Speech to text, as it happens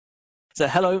So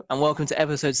hello and welcome to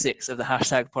episode 6 of the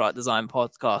Hashtag Product Design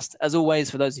podcast. As always,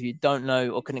 for those of you who don't know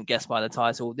or couldn't guess by the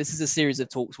title, this is a series of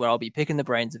talks where I'll be picking the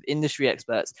brains of industry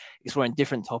experts, exploring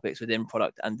different topics within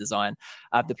product and design.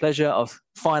 I have the pleasure of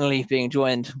finally being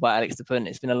joined by Alex Dapunt.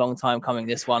 It's been a long time coming,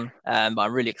 this one, but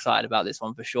I'm really excited about this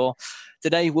one for sure.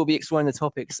 Today, we'll be exploring the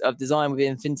topics of design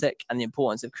within fintech and the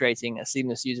importance of creating a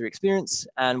seamless user experience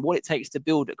and what it takes to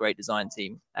build a great design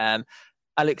team.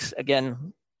 Alex,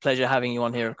 again, pleasure having you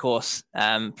on here, of course.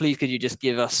 Please, could you just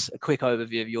give us a quick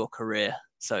overview of your career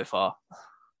so far?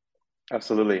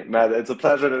 Absolutely, Matt. It's a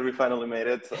pleasure that we finally made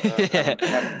it. I'm happy to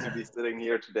Yeah. be sitting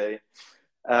here today.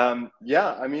 I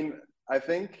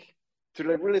think to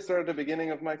really start at the beginning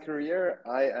of my career,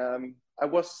 I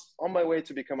was on my way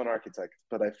to become an architect,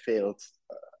 but I failed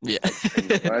Yeah. like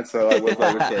extremely, right? So I was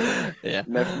like, okay, Yeah.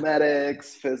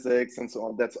 mathematics, physics, and so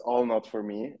on. That's all not for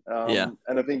me. Yeah.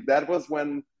 And I think that was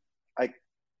when I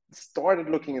started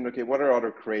looking at, okay, what are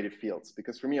other creative fields?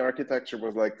 Because for me, architecture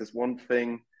was like this one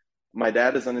thing. My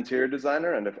dad is an interior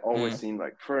designer, and I've always Mm. seen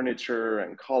like furniture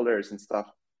and colors and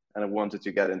stuff. And I wanted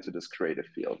to get into this creative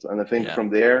field. And I think Yeah. from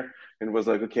there, it was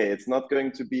like, okay, it's not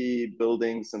going to be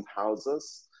buildings and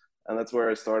houses. And that's where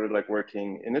I started like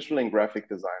working initially in graphic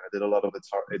design. I did a lot of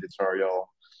editorial.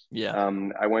 Yeah.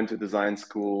 I went to design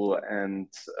school and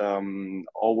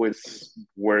always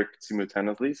worked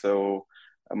simultaneously. So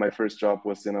my first job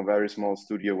was in a very small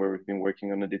studio where we've been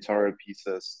working on editorial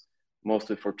pieces,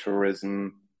 mostly for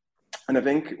tourism. And I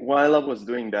think while I was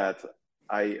doing that,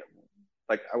 I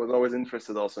I was always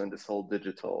interested also in this whole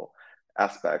digital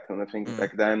aspect. And I think Mm.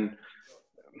 back then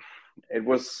it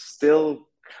was still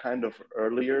kind of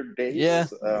earlier Yeah. days,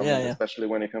 Yeah. Yeah. especially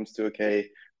when it comes to, okay,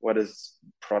 what is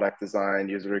product design,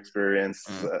 user experience,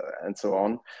 Mm. and so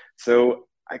on. So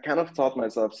I kind of taught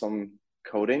myself some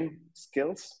coding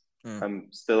skills. Mm.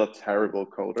 I'm still a terrible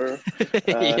coder,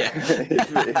 Yeah.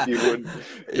 if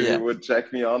you Yeah. would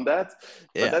check me on that.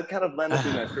 But Yeah. that kind of landed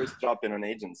me my first job in an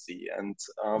agency. And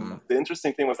Mm. the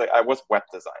interesting thing was like I was web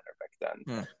designer back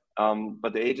then. Mm.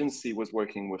 But the agency was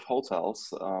working with hotels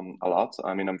a lot.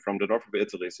 I mean, I'm from the north of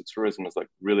Italy, so tourism is like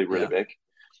really, really Yeah. big.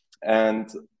 And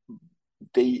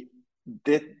they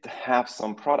did have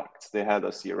some products. They had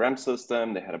a CRM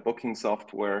system, they had a booking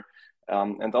software,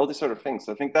 and all these sort of things.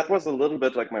 So I think that was a little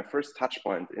bit like my first touch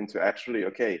point into actually,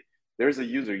 okay, there's a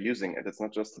user using it. It's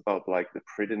not just about like the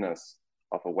prettiness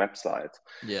of a website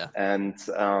Yeah. and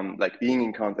like being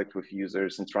in contact with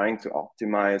users and trying to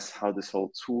optimize how this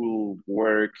whole tool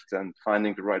worked and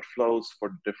finding the right flows for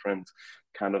the different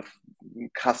kind of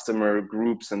customer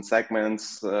groups and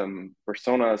segments,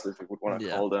 personas, if you would want to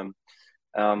Yeah. call them.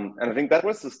 And I think that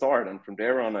was the start. And from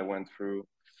there on, I went through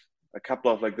a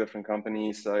couple of like different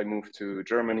companies. I moved to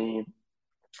Germany,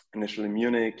 initially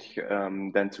Munich,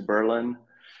 then to Berlin.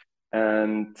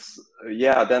 And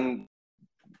then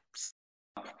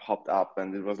popped up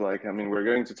and it was like, I mean, we're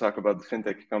going to talk about the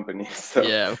fintech companies. So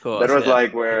Yeah. Of that course. was Yeah.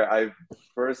 like where I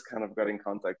first kind of got in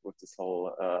contact with this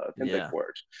whole fintech Yeah.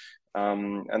 world.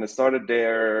 And I started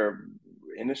there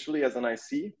initially as an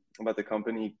IC, but the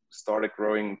company started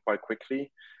growing quite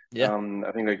quickly. Yeah.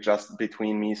 I think like just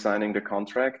between me signing the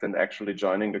contract and actually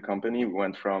joining the company, we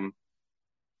went from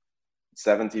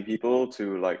 70 people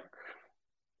to like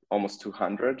almost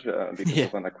 200 because Yeah.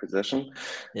 of an acquisition.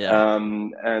 Yeah.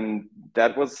 And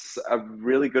that was a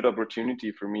really good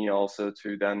opportunity for me also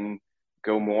to then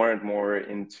go more and more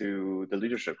into the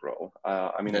leadership role.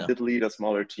 I mean, I Yeah. did lead a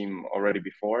smaller team already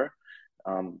before,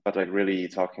 but like really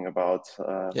talking about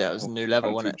Yeah. It was a new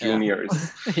level, one, two wasn't it? Yeah. juniors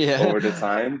over the Yeah.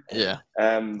 time. Yeah.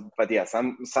 But yeah,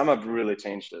 some have really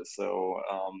changed this. So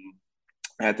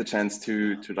I had the chance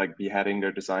to like be heading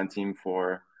their design team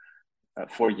for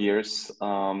 4 years.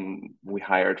 We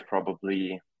hired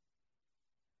probably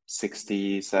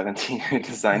 60, 70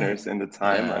 designers in the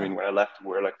time. I Yeah. mean, when I left, we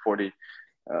were like 40,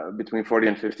 between 40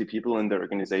 and 50 people in the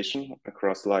organization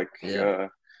across like Yeah.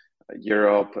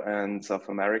 Europe and South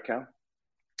America.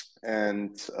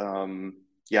 And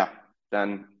yeah,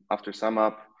 then after sum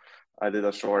up, I did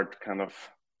a short kind of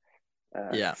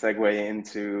Yeah. segue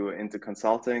into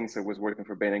consulting. So I was working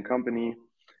for Bain and Company.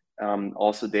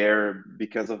 Also there,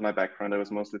 because of my background, I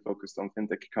was mostly focused on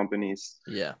fintech companies.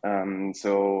 Yeah.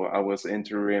 So I was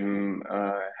interim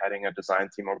heading a design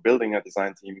team or building a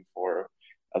design team for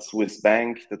a Swiss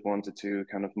bank that wanted to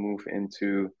kind of move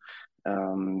into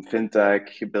fintech,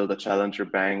 build a challenger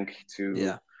bank to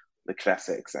Yeah. the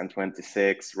classics and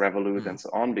 26, Revolut, Mm. and so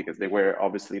on, because they were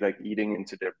obviously like eating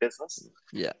into their business.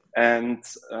 Yeah. And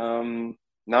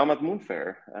now I'm at Moonfair,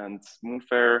 and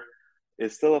Moonfair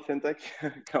is still a fintech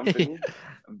company.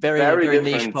 very Very very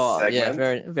niche different part. Yeah,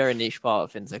 segment. very niche part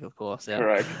of fintech, of course.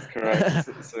 Yeah.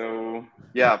 Correct. So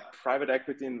yeah, private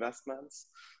equity investments,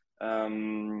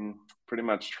 pretty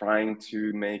much trying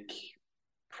to make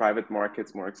private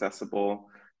markets more accessible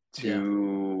Yeah.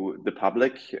 to the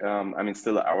public. I mean,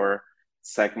 still our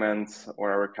segment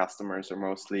or our customers are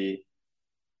mostly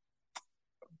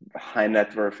high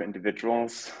net worth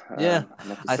individuals, Yeah,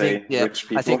 not to I think say rich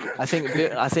people.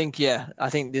 I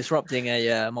think disrupting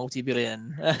a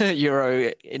multi-billion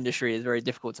euro industry is very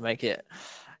difficult to make it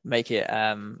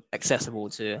accessible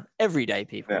to everyday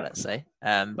people, Yeah, let's say.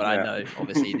 But I yeah, know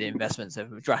obviously the investments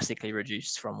have drastically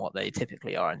reduced from what they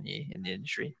typically are in the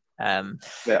industry.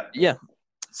 yeah. Yeah.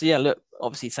 So yeah, look,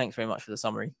 obviously, thanks very much for the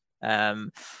summary.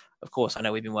 Of course, I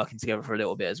know we've been working together for a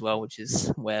little bit as well, which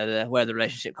is where the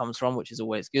relationship comes from, which is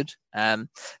always good. But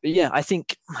yeah, I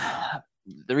think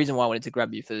the reason why I wanted to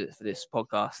grab you for this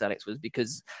podcast, Alex, was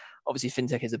because obviously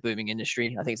fintech is a booming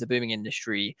industry. I think it's a booming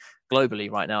industry globally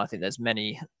right now. I think there's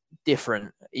many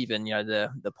different, even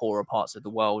the poorer parts of the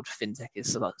world, fintech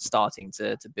is starting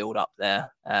to build up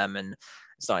there, and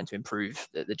starting to improve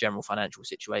the general financial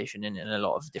situation in a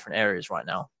lot of different areas right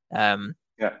now.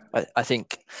 Yeah. I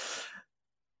think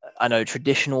I know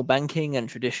traditional banking and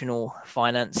traditional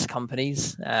finance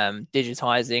companies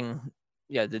digitizing,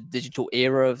 the digital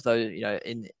era of those,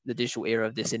 in the digital era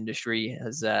of this industry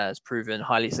has proven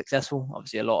highly successful.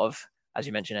 Obviously, a lot of, as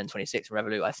you mentioned, N26 and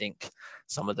Revolut, I think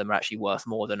some of them are actually worth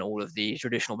more than all of the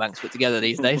traditional banks put together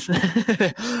these days.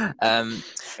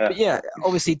 But yeah,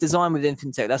 obviously, design within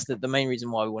fintech, that's the main reason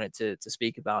why we wanted to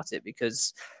speak about it,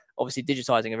 because obviously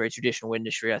digitizing a very traditional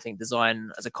industry, I think design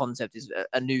as a concept is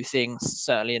a new thing,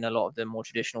 certainly in a lot of the more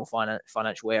traditional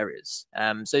financial areas.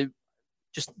 So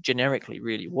just generically,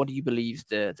 really, what do you believe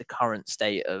the current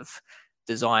state of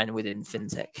design within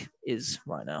fintech is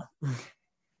right now?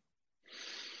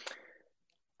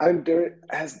 There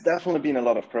has definitely been a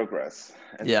lot of progress,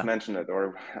 and you've Yeah. mentioned it.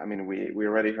 Or I mean, we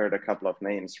already heard a couple of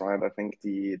names, right? I think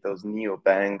those neo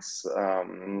banks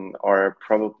are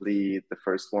probably the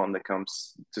first one that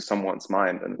comes to someone's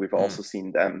mind, and we've Mm. also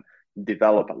seen them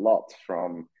develop a lot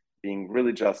from being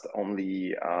really just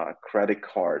only a credit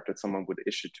card that someone would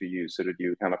issue to you, so that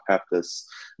you kind of have this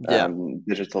Yeah.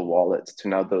 digital wallet, to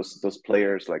now those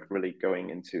players like really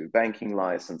going into banking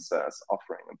licenses,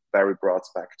 offering a very broad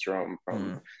spectrum from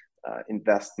Mm.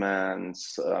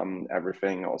 investments,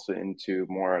 everything also into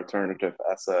more alternative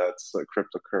assets,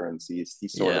 cryptocurrencies,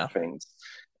 these sort of Yeah. things.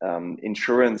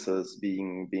 Insurances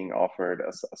being offered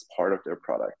as part of their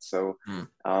product. So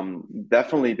Mm.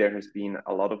 definitely there has been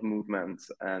a lot of movement.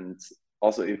 And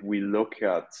also if we look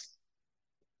at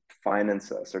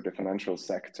finances or the financial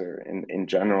sector in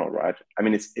general, right? I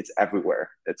mean, it's everywhere.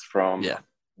 It's from Yeah.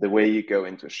 the way you go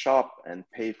into a shop and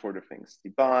pay for the things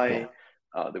you Yeah. buy,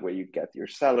 the way you get your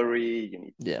salary. You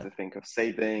need Yeah. to think of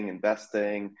saving,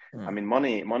 investing. I Mm. mean,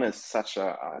 money is such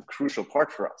a crucial part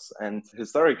for us. And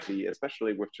historically,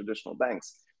 especially with traditional banks,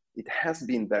 it has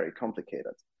been very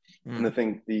complicated. And I Mm.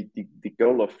 think the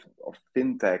goal of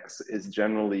fintechs is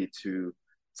generally to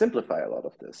simplify a lot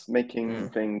of this, making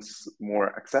Mm. things more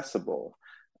accessible.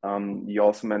 You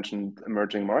also mentioned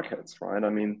emerging markets, right? I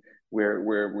mean,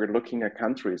 we're looking at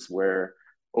countries where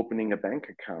opening a bank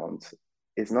account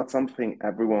is not something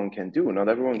everyone can do. Not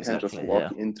everyone can just Exactly.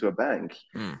 walk Yeah. into a bank,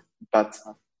 Mm. but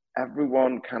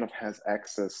everyone kind of has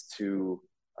access to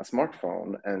a smartphone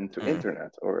and to Mm.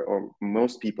 internet, or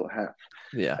most people have.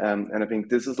 Yeah. And I think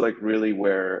this is like really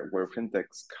where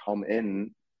fintechs come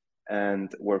in,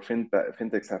 and where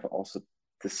fintechs have also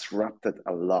disrupted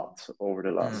a lot over the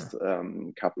Mm. last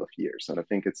couple of years. And I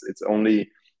think it's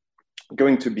only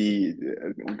going to be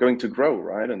going to grow,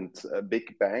 right? And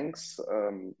big banks,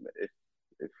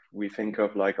 if we think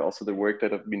of like also the work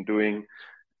that I've been doing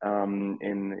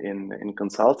in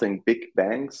consulting, big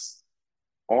banks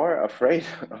are afraid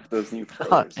of those new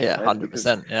players, Yeah. right? Because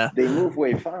 100%. Yeah. they move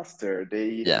way faster.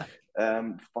 They Yeah.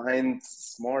 find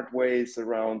smart ways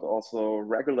around also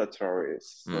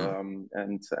regulatories, Mm.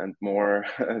 and more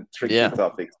tricky Yeah.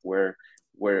 topics where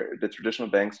the traditional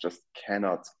banks just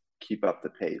cannot keep up the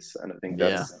pace. And I think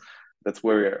Yeah. that's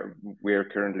where we're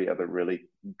currently at a really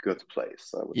good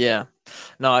place, I would say. Yeah,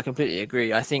 no, I completely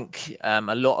agree. I think a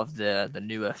lot of the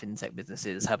newer fintech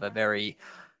businesses have a very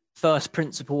first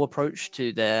principle approach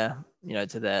to their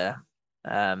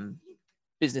um,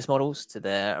 business models, to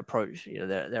their approach,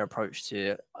 their approach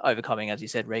to overcoming, as you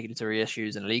said, regulatory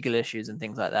issues and legal issues and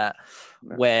things like that,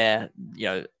 Yeah. where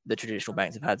the traditional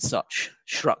banks have had such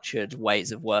structured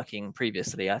ways of working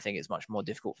previously. I think it's much more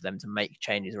difficult for them to make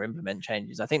changes or implement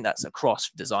changes. I think that's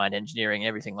across design, engineering,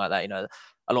 everything like that.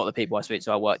 a lot of the people I speak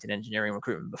to, I worked in engineering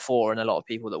recruitment before, and a lot of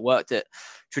people that worked at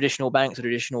traditional banks or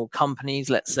traditional companies,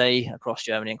 let's say, across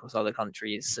Germany and across other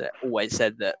countries, always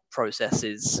said that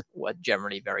processes were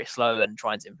generally very slow and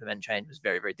trying to implement change was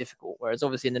very, very difficult. Whereas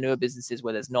obviously in the newer businesses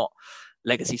where there's not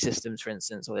legacy systems, for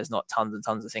instance, or there's not tons and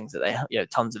tons of things that they,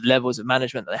 tons of levels of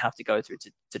management that they have to go through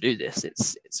to do this,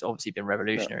 it's obviously been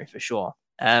revolutionary for sure.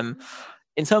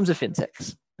 In terms of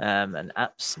fintechs and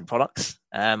apps and products,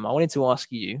 I wanted to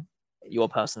ask you your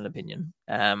personal opinion.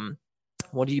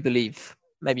 What do you believe?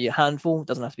 Maybe a handful,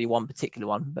 doesn't have to be one particular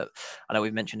one, but I know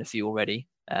we've mentioned a few already.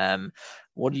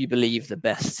 What do you believe the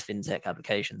best fintech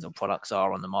applications or products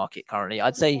are on the market currently?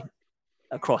 I'd say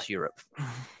across Europe.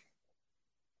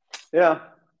 Yeah.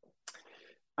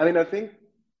 I mean, I think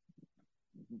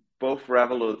both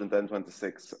Revolut and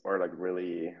N26 are like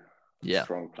really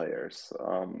strong players.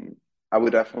 I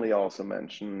would definitely also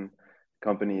mention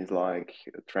companies like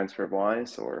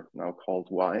TransferWise, or now called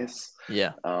Wise.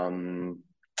 Yeah.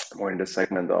 More in the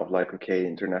segment of like, okay,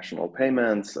 international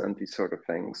payments and these sort of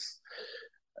things.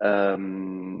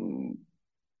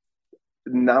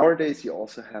 Nowadays, you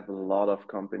also have a lot of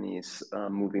companies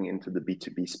moving into the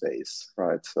B2B space,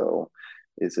 right? So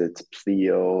is it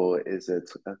Plio? Is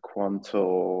it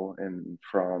Quanto in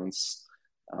France?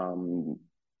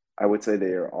 I would say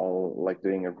they are all like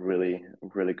doing a really,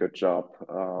 really good job.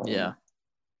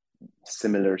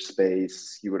 Similar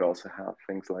space. You would also have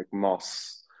things like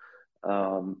Moss.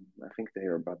 I think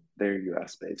they're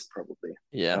US based probably.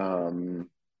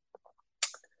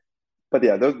 But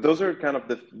yeah, those are kind of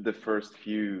the first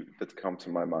few that come to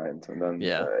my mind, and then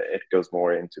it goes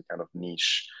more into kind of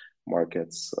niche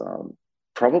markets.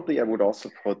 Probably I would also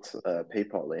put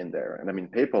PayPal in there, and I mean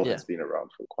PayPal has been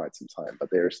around for quite some time, but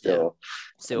they're still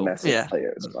massive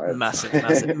players, right?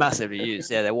 massively used.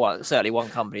 Yeah, they're certainly one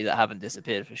company that haven't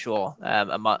disappeared for sure.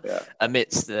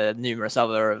 Amidst the numerous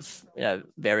other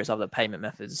various other payment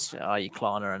methods, i.e.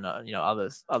 Klarna and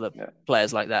other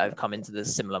players like that have come into the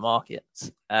similar markets.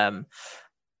 Talking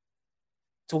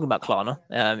about Klarna,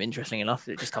 interesting enough,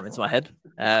 it just come into my head.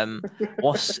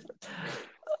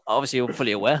 Obviously you're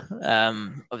fully aware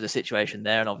of the situation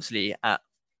there, and obviously at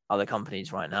other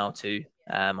companies right now too,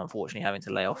 unfortunately having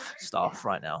to lay off staff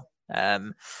right now.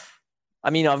 I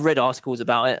mean, I've read articles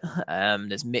about it.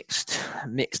 There's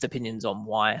mixed opinions on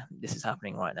why this is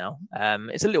happening right now.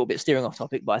 It's a little bit steering off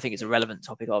topic, but I think it's a relevant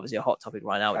topic, obviously a hot topic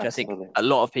right now, which Absolutely. I think a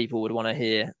lot of people would want to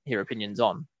hear opinions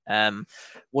on.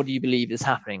 What do you believe is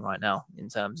happening right now in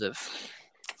terms of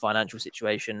financial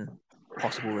situation,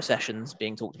 possible recessions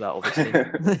being talked about, obviously?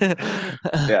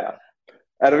 Yeah.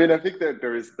 And I mean, I think that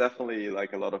there is definitely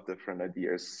like a lot of different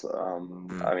ideas.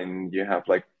 I mean, you have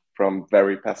like from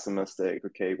very pessimistic,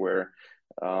 okay, we're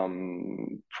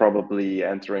probably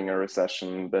entering a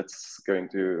recession that's going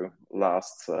to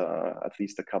last at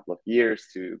least a couple of years,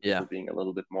 to people being a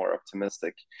little bit more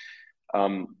optimistic.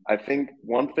 I think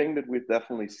one thing that we've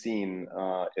definitely seen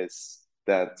is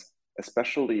that,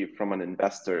 especially from an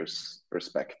investor's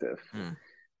perspective,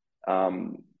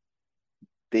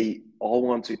 they all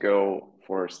want to go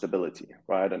for stability,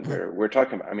 right? And we're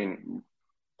talking about, I mean,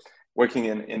 working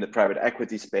in the private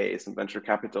equity space and venture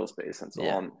capital space and so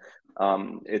on.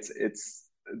 It's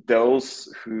those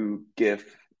who give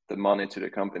the money to the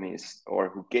companies, or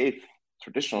who gave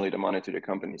traditionally the money to the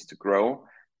companies to grow,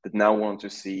 that now want to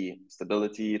see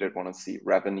stability, that want to see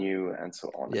revenue and so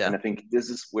on. And I think this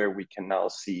is where we can now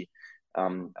see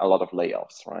a lot of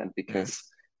layoffs, right? Because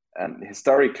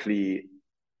historically,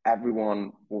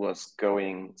 everyone was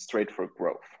going straight for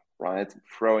growth, right?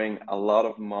 Throwing a lot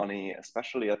of money,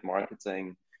 especially at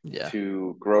marketing,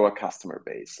 to grow a customer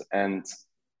base. And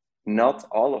not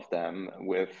all of them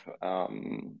with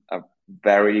a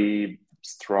very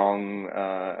strong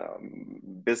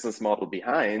business model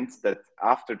behind that,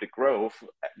 after the growth,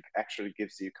 actually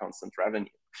gives you constant revenue.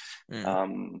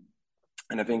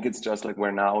 And I think it's just like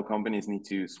where now companies need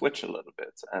to switch a little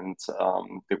bit, and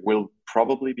there will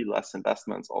probably be less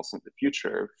investments also in the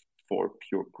future for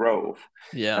pure growth.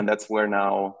 And that's where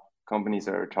now companies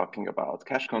are talking about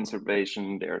cash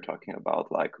conservation. They're talking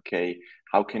about like, okay,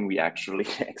 how can we actually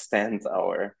extend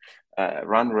our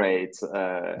run rate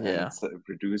and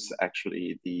reduce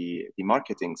actually the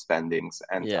marketing spendings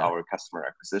and our customer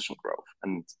acquisition growth.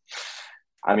 And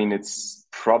I mean, it's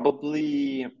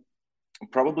probably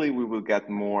we will get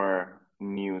more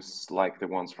news like the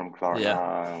ones from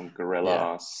Klarna,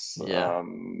 Gorillas,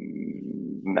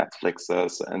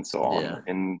 Netflixes, and so on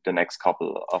in the next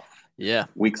couple of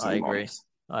weeks and months.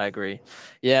 I agree.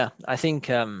 Yeah, I think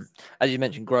as you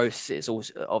mentioned, growth is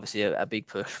also obviously a big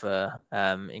push for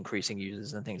increasing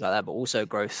users and things like that, but also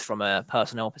growth from a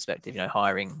personnel perspective. You know,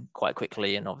 hiring quite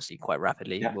quickly and obviously quite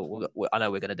rapidly. Yeah. I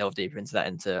know we're going to delve deeper into that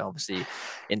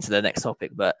into the next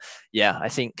topic, but yeah, I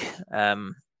think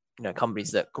you know,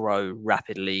 companies that grow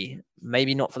rapidly,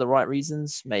 maybe not for the right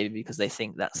reasons, maybe because they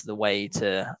think that's the way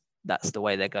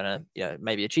they're going to, you know,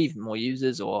 maybe achieve more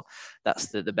users, or that's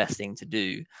the best thing to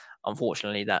do.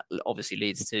 Unfortunately, that obviously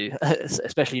leads to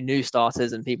especially new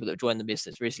starters and people that have joined the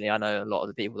business recently. I know a lot of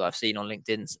the people that I've seen on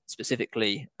LinkedIn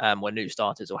specifically were new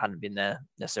starters or hadn't been there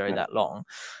necessarily Yeah. that long.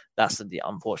 That's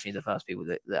unfortunately the first people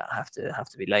that have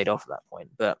to be laid off at that point.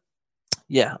 But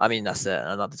yeah, I mean that's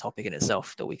another topic in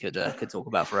itself that we could talk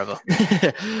about forever.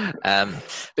 But yeah,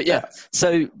 Yeah.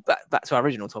 so back to our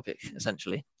original topic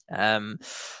essentially.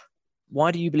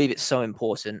 Why do you believe it's so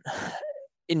important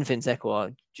in fintech,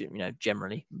 or you know,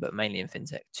 generally, but mainly in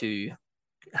fintech, to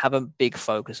have a big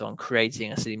focus on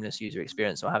creating a seamless user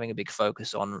experience, or having a big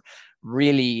focus on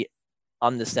really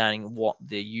understanding what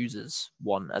the users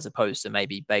want, as opposed to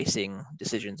maybe basing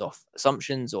decisions off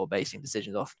assumptions or basing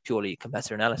decisions off purely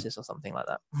competitor analysis or something like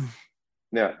that?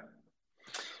 Yeah.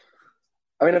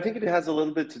 I mean, I think it has a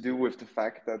little bit to do with the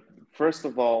fact that, first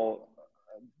of all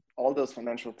those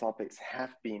financial topics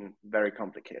have been very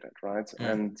complicated, right?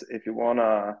 And if you want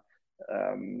to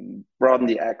broaden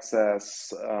the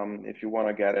access, if you want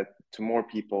to get it to more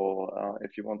people,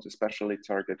 if you want to especially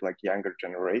target like younger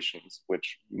generations,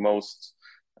 which most,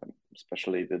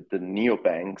 especially the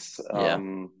neobanks, Yeah,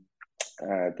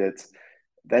 that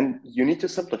then you need to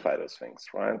simplify those things,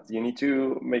 right? You need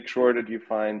to make sure that you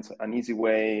find an easy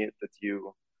way that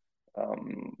you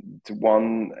to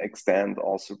one extent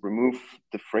also remove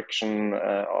the friction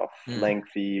of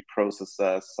lengthy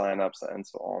processes, signups, and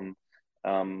so on.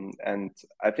 And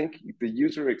I think the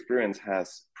user experience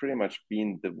has pretty much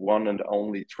been the one and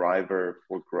only driver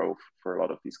for growth for a lot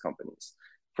of these companies.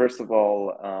 First of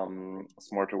all,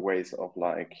 smarter ways of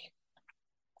like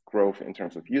growth in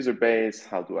terms of user base.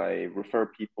 How do I refer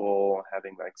people?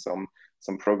 Having like some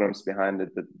programs behind it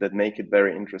that make it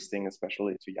very interesting,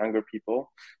 especially to younger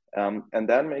people. And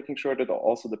then making sure that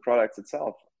also the products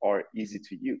itself are easy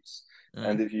to use.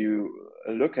 And if you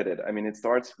look at it, I mean, it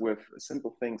starts with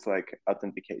simple things like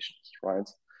authentications, right?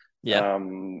 yeah,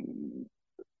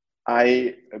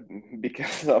 I,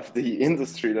 because of the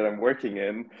industry that I'm working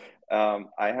in,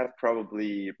 I have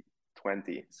probably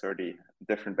 20, 30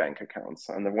 different bank accounts.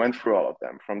 And I went through all of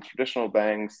them, from traditional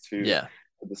banks to yeah,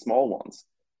 the small ones.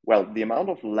 Well, the amount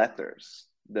of letters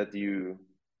that you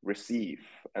receive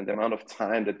and the amount of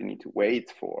time that you need to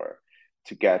wait for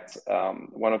to get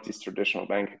one of these traditional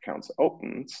bank accounts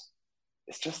opened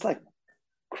is just like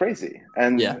crazy.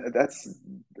 And yeah, that's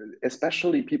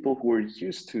especially people who are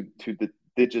used to the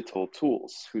digital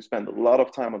tools, who spend a lot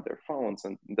of time on their phones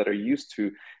and that are used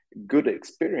to good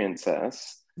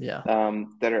experiences, yeah,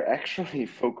 that are actually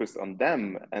focused on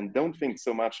them and don't think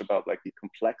so much about like the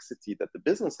complexity that the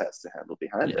business has to handle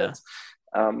behind yeah,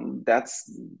 it.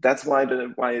 That's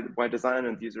why design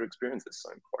and user experience is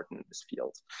so important in this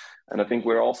field. And I think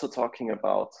we're also talking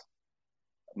about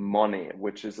money,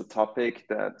 which is a topic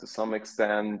that to some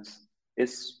extent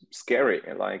is scary.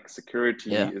 Like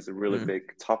security yeah, is a really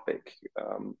big topic.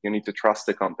 You need to trust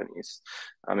the companies.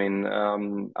 I mean,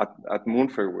 at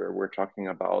Moonfair, we're talking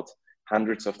about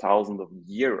hundreds of thousands of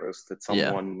euros that yeah,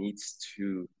 someone needs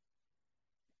to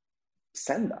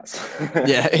send us.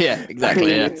 yeah, yeah, I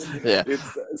exactly. mean, Yeah, yeah,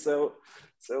 it's so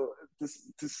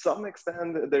to some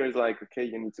extent there is like, okay,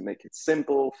 you need to make it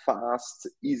simple, fast,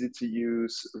 easy to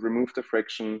use, remove the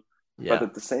friction. But yeah,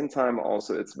 at the same time,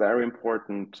 also, it's very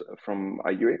important from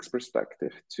a UX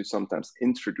perspective to sometimes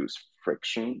introduce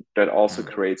friction that also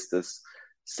creates this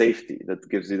safety that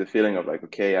gives you the feeling of like,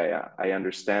 okay, I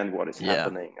understand what is yeah,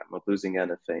 happening. I'm not losing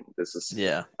anything. This is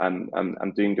yeah,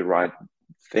 I'm doing the right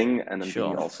thing, and I'm being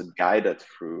sure, also guided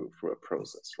through a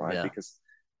process, right? yeah, Because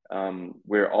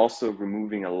we're also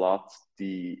removing a lot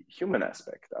the human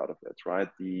aspect out of it, right?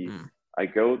 I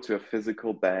go to a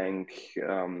physical bank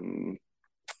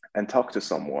and talk to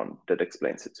someone that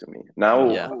explains it to me. Now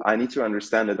yeah, I need to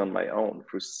understand it on my own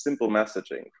through simple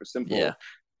messaging, through yeah, simple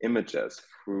images,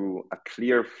 through a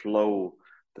clear flow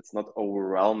that's not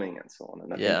overwhelming and so on.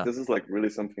 And I think yeah, this is like really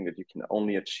something that you can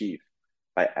only achieve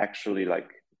by actually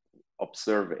like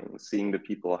observing, seeing the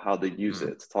people, how they use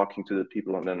it, talking to the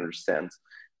people, and understand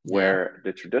yeah, where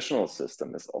the traditional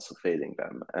system is also failing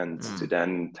them, and to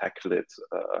then tackle it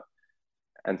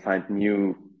and find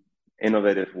new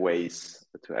innovative ways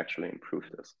to actually improve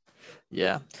this.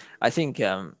 yeah. I think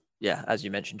yeah, as you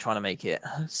mentioned, trying to make it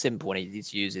simple and easy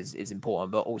to use is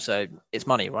important, but also it's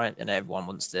money, right? And everyone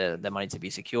wants their money to be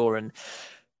secure. And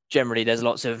generally, there's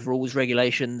lots of rules,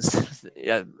 regulations.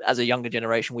 As a younger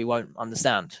generation, we won't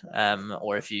understand.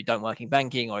 Or if you don't work in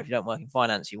banking, or if you don't work in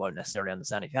finance, you won't necessarily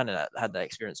understand. If you hadn't had that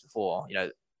experience before,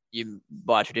 you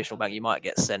buy a traditional bank, you might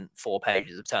get sent 4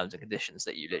 pages of terms and conditions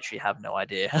that you literally have no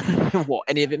idea what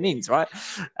any of it means, right?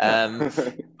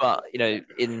 But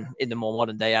in the more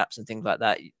modern day apps and things like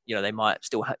that, they might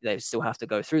still they still have to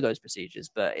go through those procedures,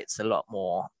 but it's a lot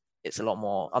more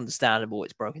understandable.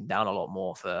 It's broken down a lot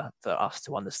more for us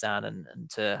to understand and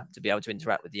to be able to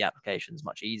interact with the applications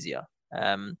much easier.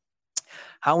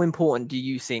 How important do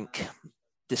you think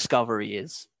discovery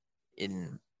is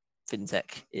in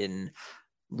fintech, in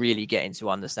really getting to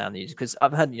understand these? Because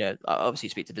I've had, I obviously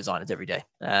speak to designers every day,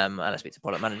 and I speak to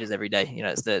product managers every day.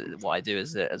 It's what I do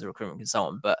as a recruitment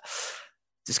consultant. But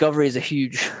discovery is a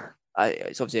huge.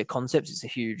 It's obviously a concept. It's a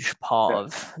huge part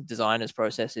of designers'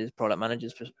 processes, product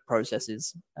managers'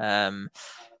 processes. A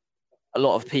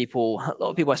lot of people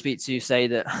I speak to say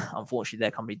that unfortunately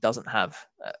their company doesn't have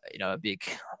a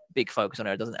big focus on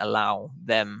it. It doesn't allow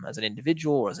them as an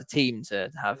individual or as a team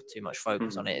to have too much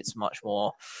focus on it. It's much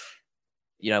more,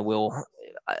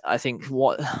 I think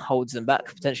what holds them back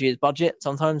potentially is budget.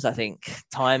 Sometimes I think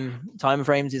time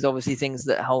frames is obviously things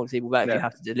that hold people back. If you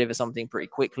have to deliver something pretty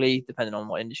quickly, depending on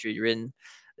what industry you're in,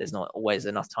 there's not always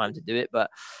enough time to do it. But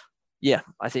yeah,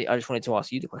 I think I just wanted to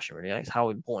ask you the question really, Alex.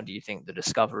 How important do you think the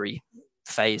discovery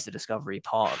phase, the discovery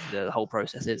part of the whole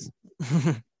process is?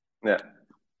 Yeah.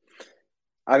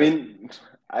 I mean,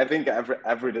 I think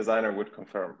every designer would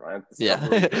confirm, right?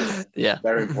 Discovery is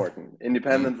very important,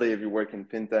 independently if you work in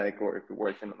fintech or if you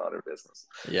work in another business.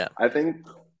 Yeah. I think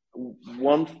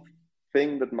one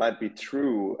thing that might be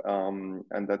true,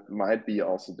 and that might be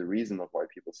also the reason of why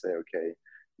people say, okay,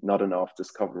 not enough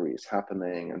discovery is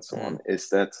happening and so on, is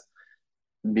that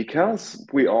because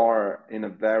we are in a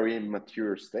very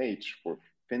mature stage for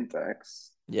fintechs,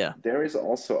 there is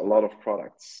also a lot of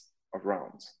products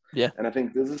around. And I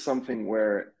think this is something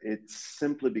where it's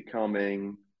simply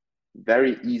becoming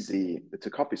very easy to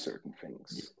copy certain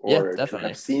things, or to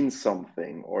have seen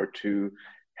something, or to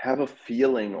have a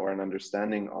feeling or an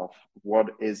understanding of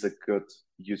what is a good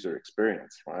user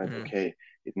experience, right? Okay,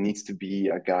 it needs to be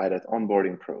a guided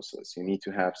onboarding process. You need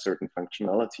to have certain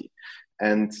functionality.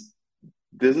 And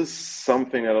this is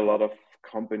something that a lot of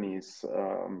companies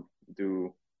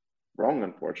do wrong,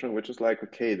 unfortunately, which is like,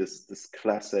 okay, this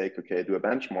classic, okay, do a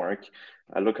benchmark.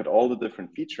 I look at all the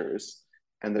different features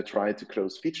and they try to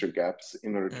close feature gaps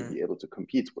in order to be able to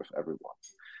compete with everyone.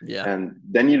 And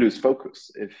then you lose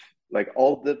focus. If like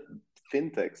all the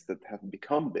fintechs that have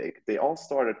become big, they all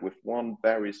started with one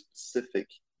very specific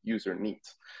user need.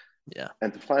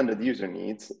 And to find that user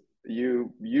needs,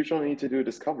 you usually need to do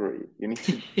discovery. You need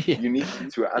to you need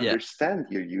to understand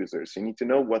your users. You need to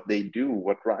know what they do,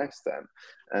 what drives them,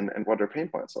 and what their pain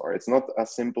points are. It's not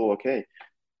as simple, okay,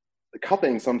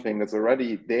 copying something that's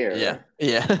already there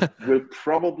will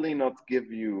probably not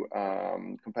give you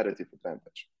competitive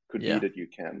advantage. Could be that you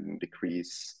can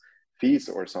decrease fees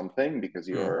or something because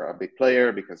you're a big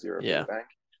player, because you're a big bank.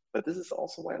 But this is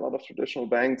also why a lot of traditional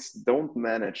banks don't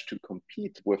manage to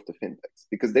compete with the fintechs,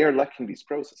 because they are lacking these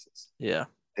processes.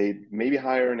 They maybe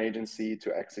hire an agency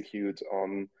to execute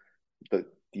on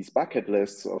these bucket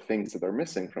lists of things that are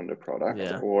missing from the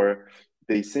product, or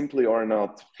they simply are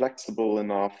not flexible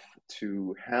enough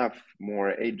to have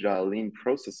more agile, lean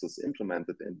processes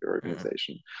implemented in the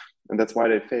organization. And that's why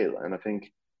they fail. And I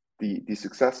think the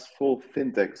successful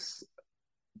fintechs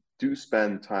do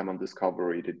spend time on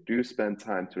discovery. They do spend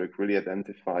time to like really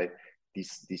identify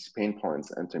these pain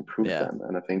points and to improve them.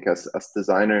 And I think as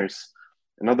designers,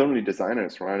 and not only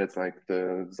designers, right? It's like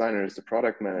the designers, the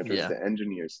product managers, the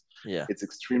engineers. It's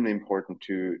extremely important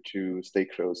to stay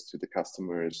close to the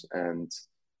customers and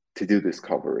to do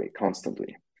discovery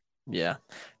constantly. Yeah,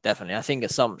 definitely. I think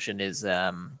assumption is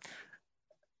a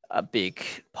big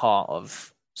part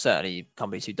of certainly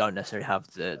companies who don't necessarily have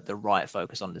the right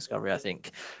focus on discovery. I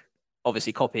think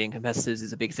obviously copying competitors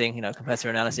is a big thing.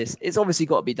 Competitor analysis, it's obviously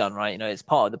got to be done, right? It's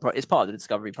part of the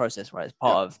discovery process, right? It's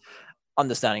part of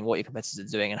understanding what your competitors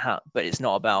are doing and how, but it's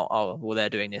not about, oh, well, they're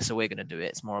doing this, so we're going to do it.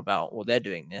 It's more about, well, they're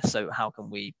doing this, so how can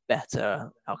we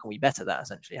better that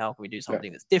essentially? How can we do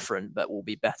something that's different but will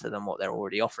be better than what they're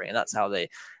already offering? And that's how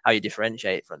you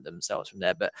differentiate from themselves from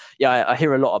there. But I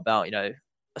hear a lot about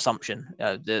assumption.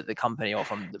 The company, or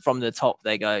from the top,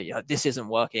 they go, this isn't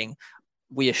working.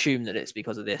 we assume that it's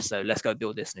because of this, so let's go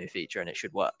build this new feature and it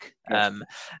should work. Yeah.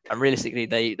 And realistically,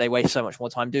 they waste so much more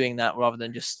time doing that rather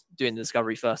than just doing the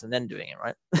discovery first and then doing it,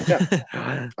 right?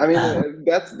 Yeah. I mean,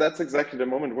 that's exactly the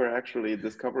moment where actually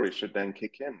discovery should then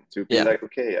kick in to be Yeah. like,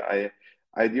 okay,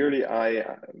 ideally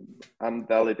I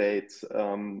unvalidate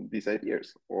these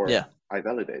ideas, or Yeah. I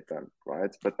validate them,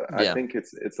 right? But I Yeah. think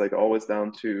it's like always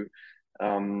down to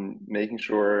making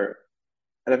sure.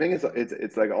 And I think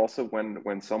it's like also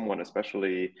when someone,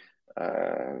 especially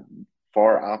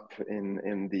far up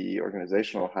in the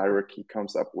organizational hierarchy,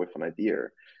 comes up with an idea.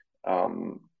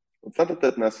 Um, it's not that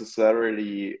that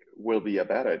necessarily will be a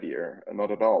bad idea,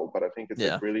 not at all. But I think it's like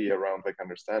Yeah. really around like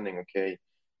understanding, okay,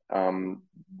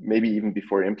 maybe even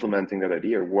before implementing that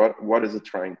idea, what is it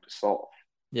trying to solve,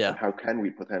 Yeah. and how can we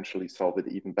potentially solve it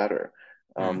even better,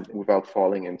 Mm. without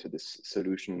falling into this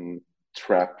solution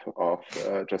trap of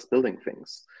just building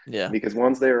things. Yeah. Because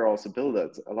once they are also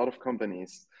built, a lot of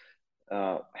companies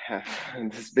have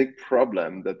this big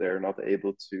problem that they're not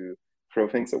able to throw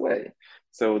things away.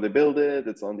 So they build it;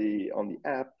 it's on the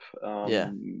app.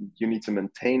 Yeah. You need to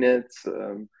maintain it.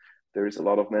 There is a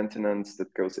lot of maintenance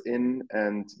that goes in,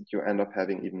 and you end up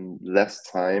having even less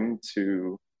time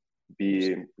to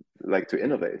be like to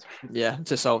innovate. Yeah,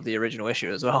 to solve the original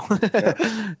issue as well.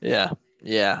 Yeah.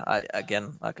 Yeah,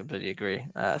 yeah. I completely agree.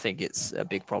 I think it's a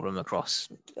big problem across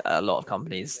a lot of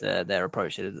companies. Their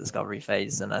approach to the discovery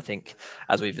phase, and I think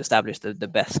as we've established, the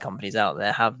best companies out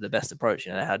there have the best approach.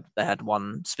 You know, they had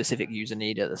one specific user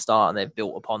need at the start, and they've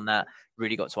built upon that.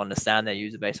 Really got to understand their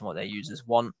user base and what their users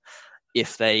want.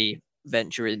 If they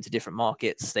venture into different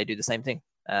markets, they do the same thing.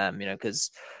 Because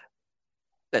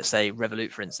let's say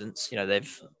Revolut, for instance,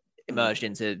 they've emerged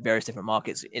into various different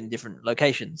markets in different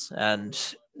locations, and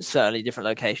certainly different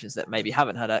locations that maybe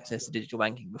haven't had access to digital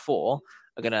banking before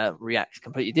are going to react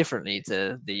completely differently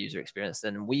to the user experience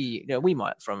than we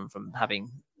might from having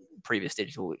previous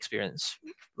digital experience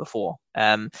before.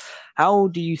 How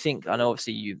do you think? I know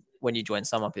obviously when you joined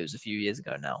SumUp, it was a few years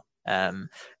ago now.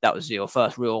 That was your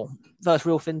first real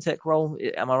fintech role.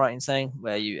 Am I right in saying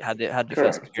where you had your first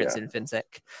Correct. experience Yeah. in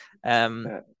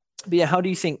fintech? But yeah, how do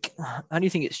you think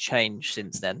it's changed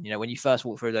since then? When you first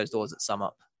walked through those doors at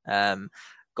SumUp,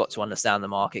 got to understand the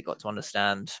market, got to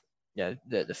understand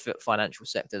the financial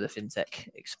sector, the fintech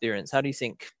experience. How do you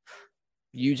think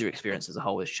user experience as a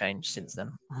whole has changed since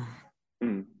then?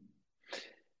 Mm.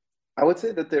 I would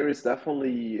say that there is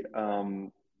definitely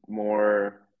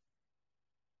more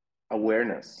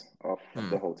awareness of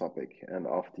the whole topic and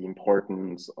of the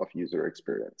importance of user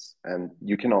experience. And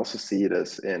you can also see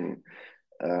this in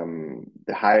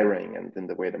the hiring and in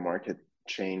the way the market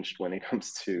changed when it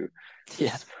comes to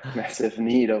Yeah, this massive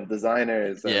need of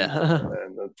designers yeah,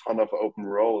 and a ton of open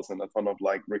roles and a ton of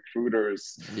like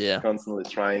recruiters yeah, constantly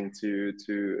trying to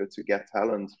get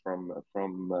talent from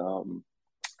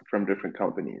different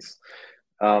companies.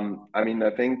 I mean,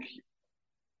 I think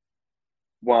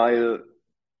while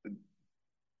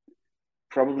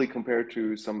probably compared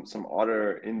to some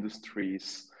other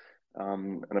industries,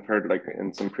 and I've heard like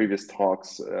in some previous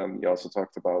talks, you also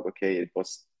talked about, okay, it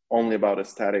was only about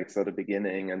aesthetics at the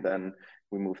beginning, and then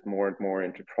we moved more and more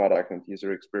into product and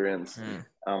user experience.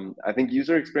 I think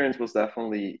user experience was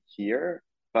definitely here,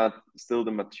 but still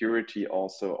the maturity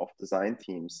also of design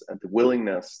teams and the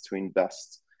willingness to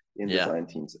invest in yeah, design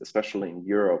teams, especially in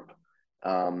Europe,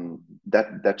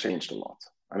 that changed a lot.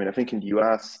 I mean, I think in the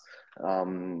US,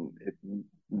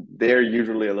 they're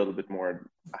usually a little bit more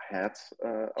ahead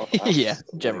of yeah. us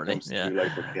when it Generally, comes yeah, to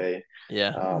like, okay,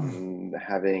 yeah,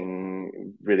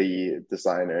 having really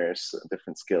designers,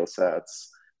 different skill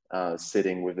sets,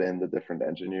 sitting within the different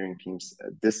engineering teams.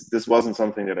 This wasn't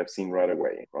something that I've seen right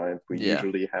away, right? We yeah,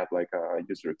 usually had like a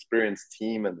user experience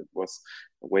team, and it was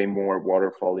a way more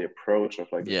waterfall approach of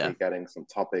like, yeah, okay, getting some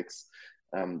topics,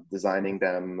 designing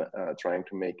them, trying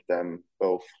to make them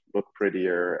both look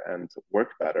prettier and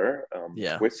work better,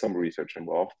 yeah, with some research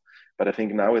involved. But I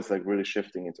think now it's like really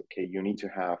shifting into, okay, you need to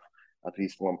have at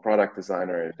least one product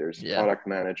designer. If there's a yeah, product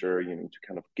manager, you need to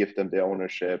kind of give them the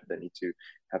ownership. They need to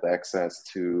have access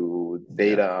to yeah,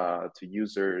 data, to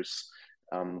users,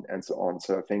 and so on.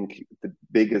 So I think the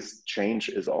biggest change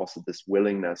is also this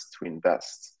willingness to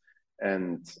invest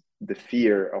and the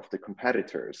fear of the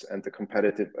competitors and the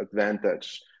competitive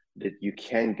advantage that you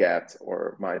can get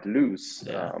or might lose,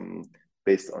 yeah,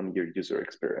 based on your user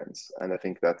experience. And I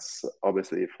think that's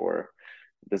obviously for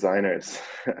designers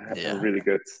a yeah. really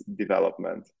good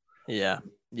development. Yeah,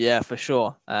 yeah, for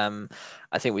sure. I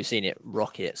think we've seen it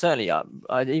rocket. Certainly,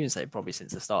 I'd even say probably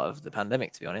since the start of the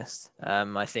pandemic. To be honest,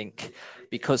 I think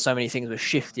because so many things were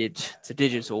shifted to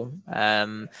digital,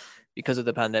 because of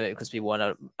the pandemic, because people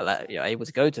weren't able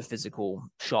to go to physical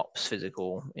shops,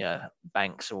 physical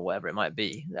banks or whatever it might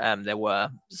be. There were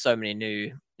so many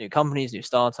new companies, new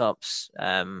startups,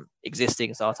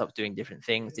 existing startups doing different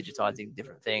things, digitizing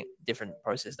different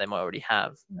process they might already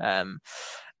have.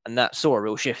 And that saw a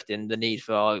real shift in the need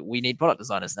for we need product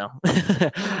designers now.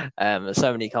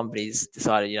 So many companies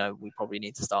decided, we probably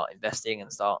need to start investing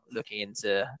and start looking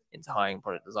into hiring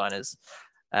product designers.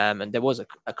 And there was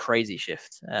a crazy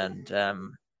shift, and I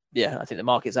think the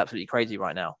market's absolutely crazy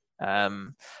right now.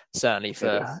 Certainly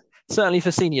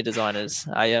for senior designers.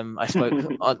 I spoke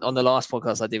on the last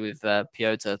podcast I did with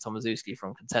Piotr Tomaszewski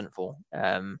from Contentful.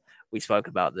 We spoke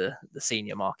about the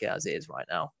senior market as it is right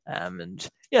now, and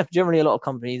generally a lot of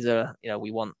companies are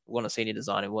we want a senior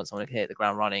designer, we want someone who can hit the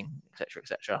ground running,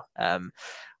 etc.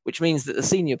 Which means that the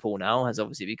senior pool now has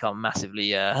obviously become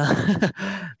massively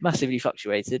massively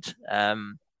fluctuated,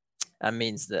 and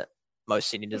means that most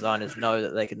senior designers know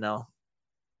that they can now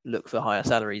look for higher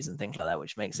salaries and things like that,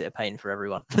 which makes it a pain for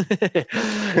everyone.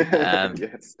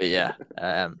 Yes.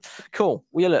 But cool.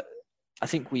 Well, look, I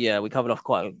think we covered off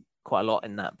quite a lot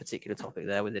in that particular topic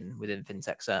there within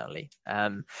fintech, certainly.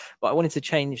 But I wanted to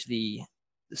change the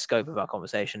scope of our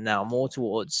conversation now more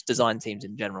towards design teams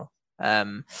in general.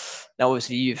 Now,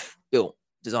 obviously, you've built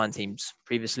design teams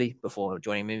previously before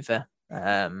joining Moonfair.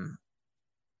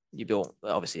 You built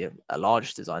obviously a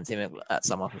large design team at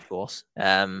SumUp, of course,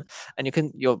 and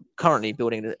you're currently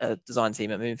building a design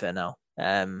team at Moonfair now.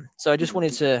 So I just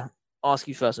wanted to ask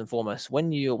you first and foremost,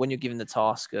 when you're given the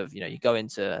task of you go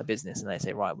into a business and they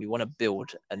say, right, we want to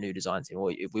build a new design team,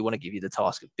 or we want to give you the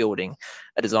task of building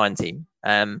a design team.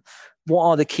 What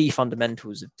are the key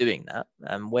fundamentals of doing that,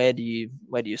 and where do you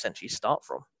essentially start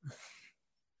from?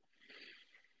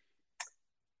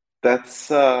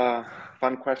 That's a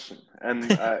fun question, and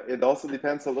it also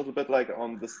depends a little bit like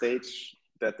on the stage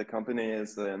that the company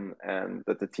is in and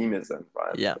that the team is in,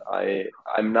 right? Yeah.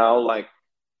 I'm now like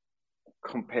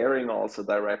comparing also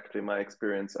directly my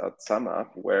experience at SumUp,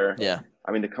 where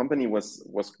the company was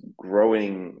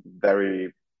growing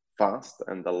very fast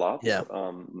and a lot.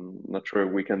 Not sure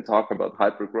we can talk about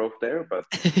hyper growth there, but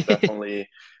definitely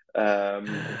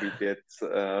we did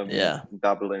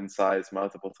double in size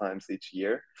multiple times each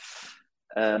year.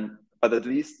 But at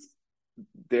least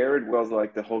there it was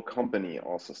like the whole company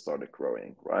also started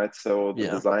growing, right? So the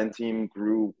design team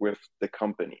grew with the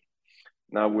company.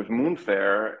 Now with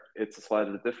Moonfair, it's a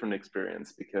slightly different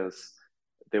experience because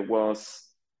there was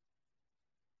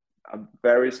a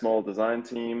very small design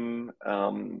team,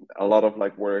 a lot of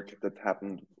like work that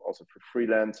happened also for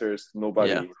freelancers,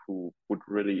 nobody who would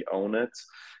really own it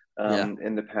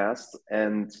in the past.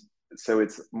 And so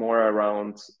it's more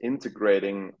around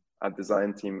integrating a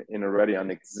design team in already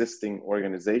an existing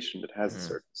organization that has a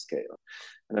certain scale.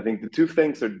 And I think the two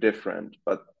things are different,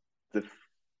 but the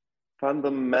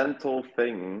fundamental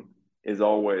thing is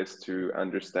always to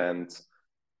understand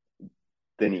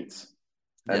the needs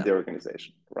and the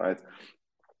organization, right?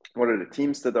 What are the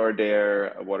teams that are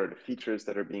there? What are the features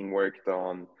that are being worked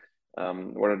on?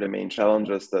 What are the main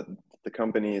challenges that the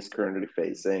company is currently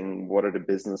facing? What are the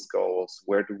business goals?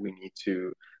 Where do we need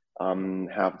to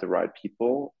have the right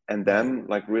people? And then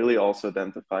like really also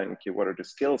identifying, okay, what are the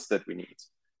skills that we need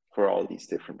for all these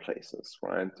different places,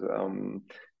 right?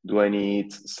 Do I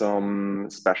need some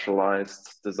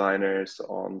specialized designers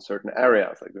on certain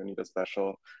areas? Like, do I need a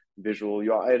special visual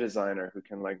UI designer who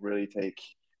can like really take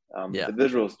the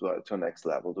visuals to a next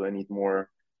level? Do I need more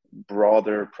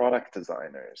broader product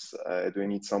designers? Do I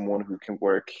need someone who can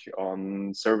work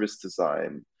on service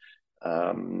design?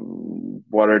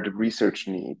 What are the research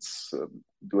needs?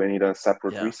 Do I need a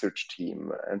separate research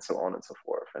team? And so on and so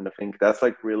forth. And I think that's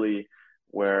like really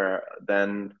where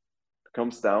then it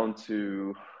comes down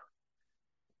to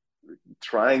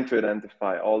trying to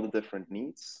identify all the different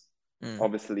needs,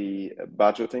 obviously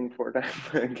budgeting for them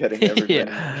and getting everything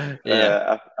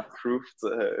approved,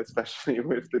 especially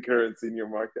with the current senior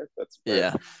market. That's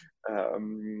where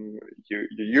you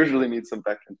usually need some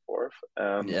back and forth,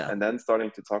 and then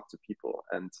starting to talk to people.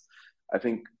 And I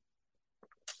think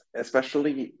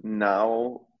especially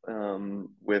now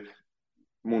with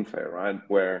Moonfair, right,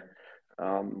 where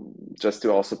just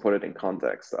to also put it in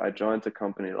context, I joined the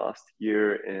company last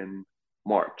year in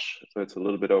March, so it's a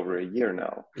little bit over a year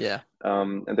now.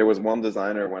 And there was one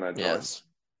designer when I joined.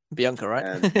 Bianca, right?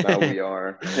 And now we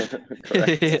are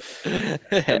correct.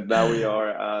 And now we are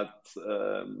at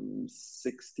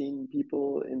 16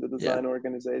 people in the design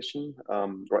organization.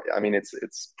 Right, I mean,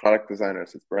 it's product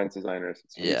designers, it's brand designers,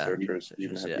 it's researchers, we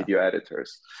even have video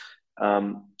editors.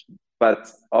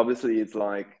 But obviously, it's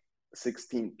like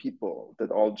 16 people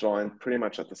that all joined pretty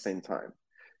much at the same time.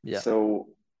 Yeah. So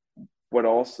what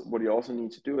you also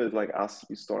need to do is, like, as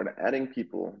you start adding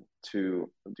people to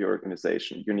the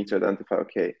organization, you need to identify,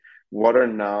 okay, what are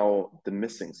now the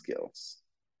missing skills,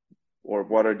 or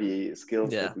what are the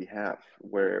skills Yeah. that we have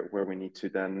where we need to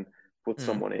then put Mm.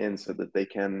 someone in so that they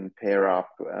can pair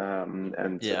up,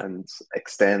 Yeah. and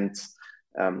extend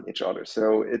each other.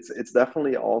 So it's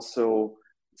definitely also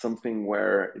something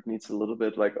where it needs a little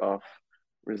bit like of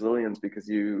resilience, because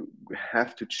you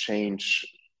have to change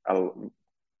a,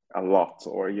 a lot,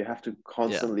 or you have to Yeah.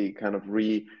 constantly kind of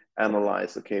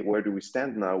reanalyze, okay, where do we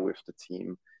stand now with the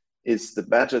team? Is the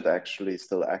budget actually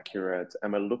still accurate?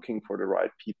 Am I looking for the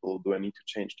right people? Do I need to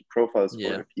change the profiles for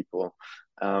Yeah. the people,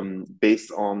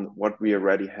 based on what we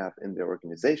already have in the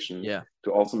organization, Yeah.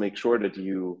 to also make sure that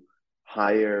you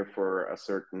hire for a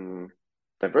certain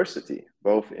diversity,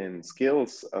 both in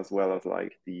skills as well as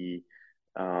like the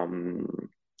um,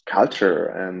 culture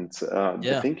and the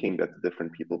Yeah. thinking that the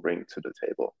different people bring to the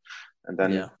table, and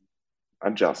then Yeah.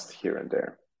 adjust here and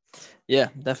there. Yeah,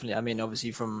 definitely. I mean,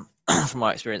 obviously from from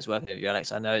my experience working with you,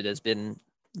 Alex, I know there's been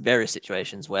various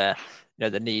situations where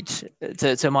the need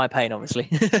to my pain, obviously,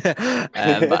 but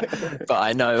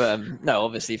I know no,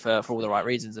 obviously for all the right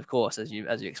reasons, of course, as you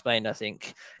explained. I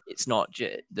think it's not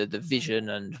the vision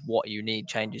and what you need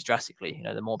changes drastically.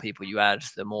 The more people you add,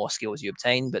 the more skills you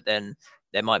obtain, but then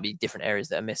there might be different areas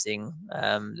that are missing,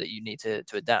 that you need to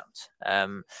adapt. Yeah.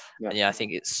 And yeah, I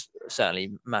think it's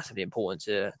certainly massively important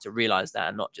to realize that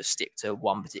and not just stick to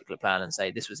one particular plan and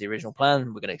say this was the original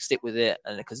plan, we're going to stick with it,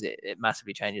 and because it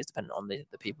massively changes depending on the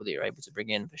people that you're able to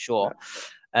bring in, for sure.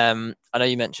 Yeah. I know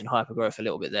you mentioned hypergrowth a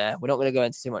little bit there. We're not going to go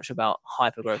into too much about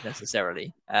hypergrowth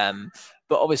necessarily,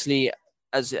 but obviously,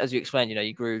 as you explained,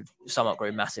 you somewhat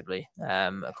grew massively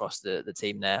across the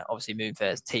team there. Obviously,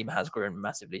 Moonfair's team has grown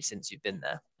massively since you've been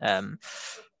there.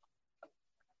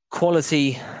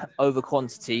 Quality over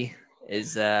quantity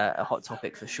is a hot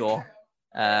topic for sure.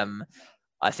 Um,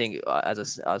 I think,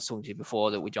 as I was talking to you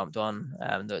before that we jumped on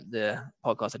the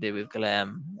podcast I did with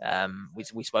Guilherme,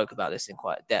 we spoke about this in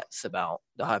quite depth about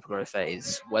the hypergrowth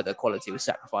phase, whether quality was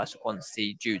sacrificed for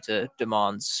quantity due to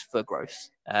demands for growth.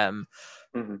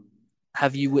 Mm-hmm.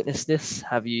 Have you witnessed this?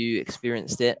 Have you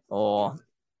experienced it? Or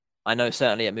I know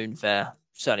certainly at Moonfair,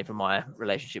 certainly from my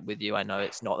relationship with you, I know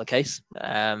it's not the case.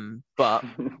 But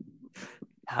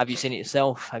have you seen it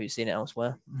yourself? Have you seen it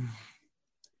elsewhere?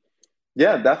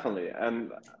 Yeah, definitely.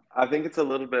 And I think it's a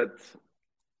little bit,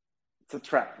 it's a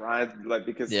trap, right? Like,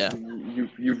 because Yeah,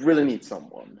 you really need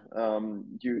someone.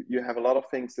 You have a lot of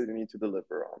things that you need to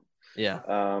deliver on. yeah,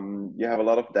 You have a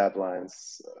lot of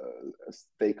deadlines,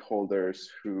 stakeholders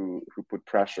who put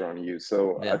pressure on you.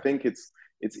 So I yeah, think it's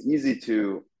easy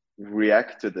to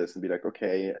react to this and be like,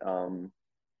 okay,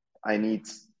 I need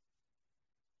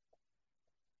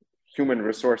human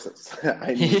resources.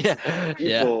 I need yeah,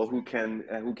 yeah, people who can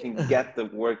get the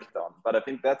work done. But I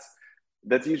think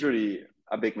that's usually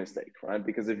a big mistake, right?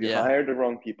 Because if you yeah, hire the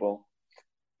wrong people,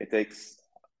 it takes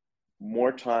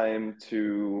more time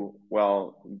to,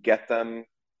 well, get them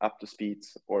up to speed,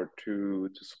 or to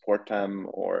support them,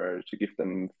 or to give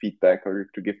them feedback, or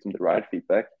to give them the right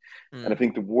feedback. And I mm,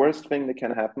 think the worst thing that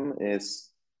can happen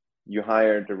is you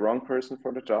hire the wrong person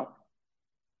for the job,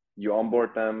 you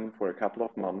onboard them for a couple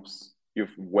of months,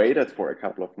 you've waited for a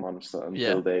couple of months yeah.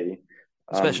 until they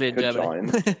Especially in could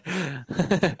Germany.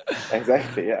 join.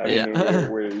 Exactly. Yeah. I mean, Yeah,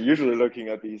 we're usually looking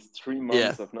at these 3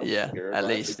 months yeah, of notice yeah. period, At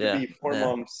right? It least, could yeah, be four yeah,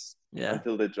 months yeah,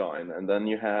 until they join, and then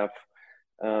you have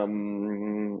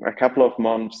a couple of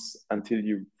months until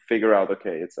you figure out,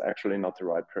 okay, it's actually not the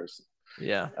right person.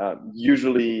 yeah,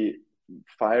 Usually,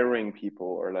 firing people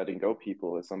or letting go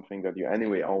people is something that you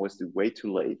anyway always do way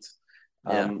too late.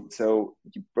 yeah, So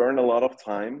you burn a lot of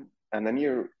time, and then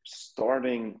you're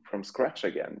starting from scratch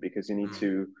again, because you need mm,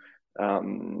 to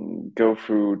go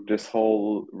through this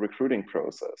whole recruiting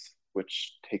process, which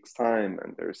takes time,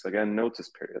 and there's again notice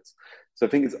periods. So I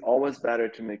think it's always better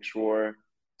to make sure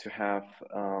to have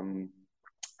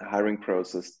a hiring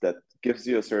process that gives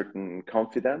you a certain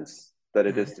confidence that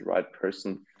it mm, is the right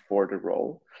person for the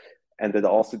role, and that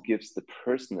also gives the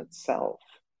person itself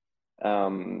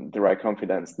the right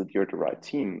confidence that you're the right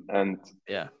team. And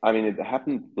yeah, I mean, it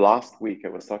happened last week. I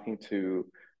was talking to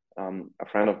a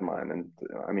friend of mine, and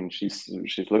I mean, she's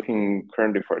looking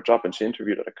currently for a job, and she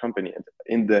interviewed at a company. And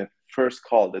in the first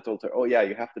call, they told her, "Oh yeah,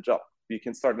 you have the job. You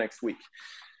can start next week."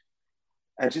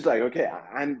 And she's like, "Okay,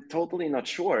 I'm totally not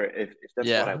sure if that's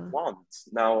what I yeah, want.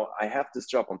 Now I have this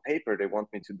job on paper. They want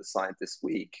me to decide this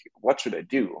week. What should I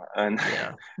do?" And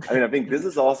yeah, I mean, I think this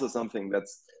is also something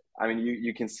that's, I mean,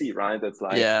 you can see, right? That's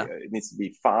like, yeah, it needs to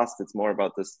be fast. It's more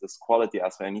about this quality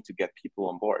aspect. I need to get people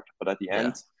on board. But at the yeah,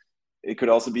 end, it could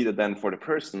also be that then for the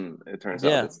person, it turns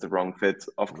out Yeah. it's the wrong fit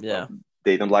of Yeah.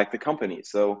 they don't like the company.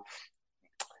 So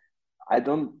I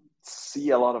don't see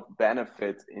a lot of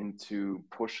benefit into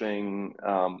pushing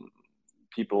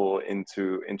people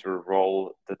into a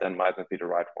role that then might not be the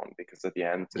right one, because at the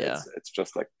end Yeah. it's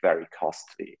just like very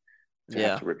costly to have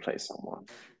Yeah. to replace someone.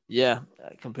 Yeah,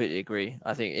 I completely agree.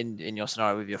 I think in your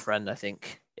scenario with your friend, I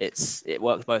think it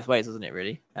works both ways, doesn't it?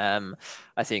 Really.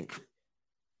 I think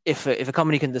if a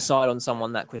company can decide on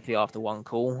someone that quickly after one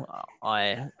call,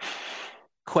 I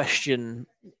question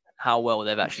how well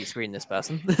they've actually screened this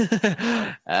person.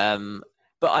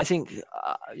 But I think,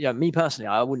 me personally,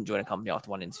 I wouldn't join a company after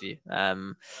one interview,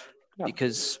 Yeah.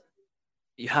 because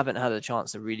you haven't had a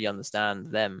chance to really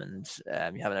understand them, and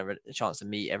you haven't had a chance to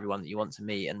meet everyone that you want to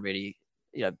meet, and really,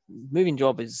 moving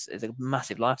job is a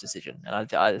massive life decision.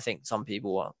 And I think some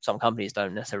people, some companies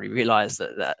don't necessarily realize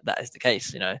that is the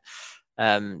case.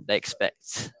 They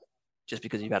expect just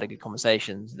because you've had a good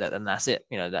conversation that then that's it,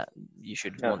 that you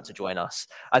should Yeah. want to join us.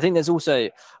 I think there's also,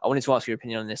 I wanted to ask your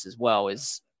opinion on this as well,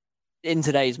 is in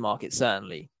today's market,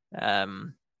 certainly,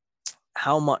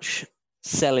 how much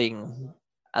selling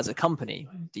as a company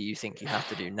do you think you have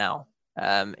to do now,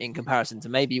 in comparison to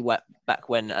maybe back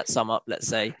when at SumUp, let's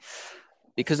say,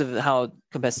 because of how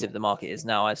competitive the market is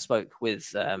now? I spoke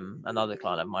with another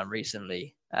client of mine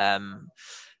recently, and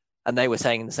they were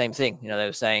saying the same thing. They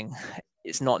were saying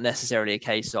it's not necessarily a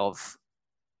case of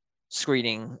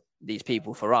screening these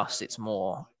people for us. It's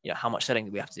more, how much selling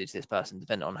do we have to do to this person,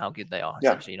 depending on how good they are.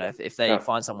 Yeah. Essentially, if they Yeah.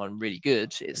 find someone really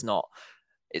good,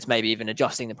 it's maybe even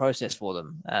adjusting the process for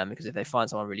them, because if they find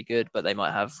someone really good but they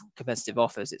might have competitive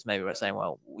offers, it's maybe we're saying,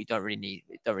 well, we don't really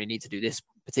need to do this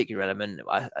particular element.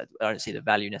 I don't see the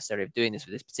value necessarily of doing this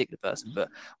with this particular person, but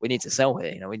we need to sell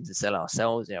here. We need to sell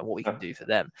ourselves, what we can do for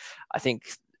them. I think,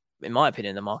 in my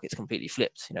opinion, the market's completely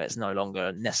flipped. It's no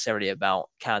longer necessarily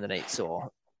about candidates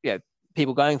or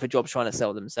people going for jobs trying to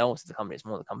sell themselves to the company. It's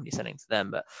more the company selling to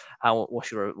them. But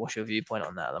what's your viewpoint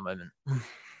on that at the moment?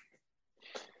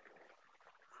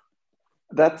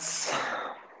 That's,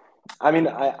 I mean,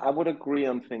 I would agree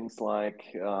on things like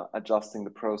adjusting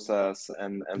the process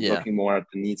and Yeah. looking more at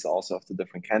the needs also of the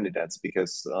different candidates,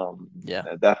 because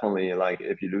Yeah. definitely, like,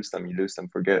 if you lose them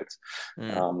for good.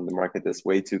 The market is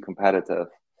way too competitive.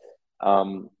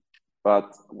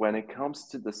 But when it comes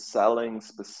to the selling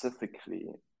specifically,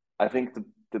 I think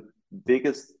the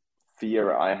biggest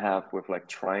fear I have with like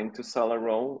trying to sell a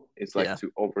role is like Yeah.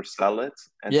 to oversell it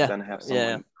and to Yeah. then have Yeah.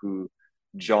 someone who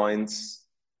joins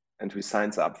and who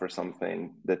signs up for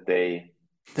something that they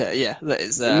Yeah. That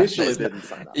initially is not. didn't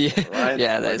sign up Yeah. for, right?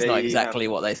 Yeah. That Like is not they have exactly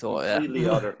what they thought. completely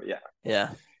Yeah. other, yeah.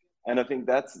 Yeah. And I think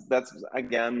that's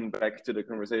again back to the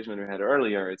conversation that we had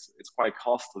earlier. It's quite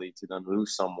costly to then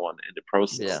lose someone in the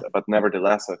process. Yeah. But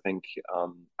nevertheless, I think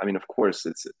I mean, of course,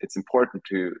 it's important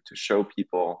to show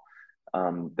people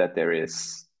that there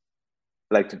is,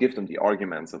 like, to give them the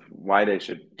arguments of why they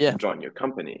should Yeah. join your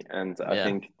company. And I Yeah.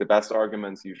 think the best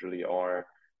arguments usually are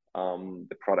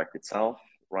the product itself,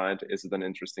 right? Is it an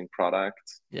interesting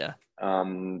product? Yeah.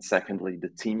 Secondly, the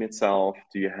team itself.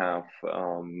 Do you have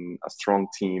a strong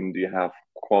team? Do you have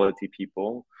quality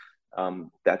people?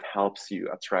 That helps you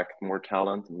attract more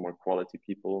talent and more quality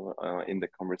people in the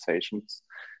conversations.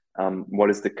 What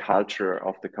is the culture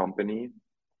of the company?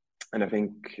 And I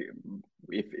think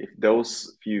if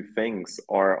those few things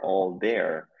are all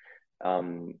there,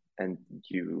 and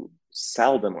you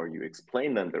sell them or you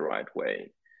explain them the right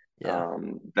way, Yeah.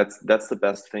 that's the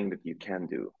best thing that you can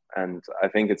do. And I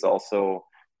think it's also,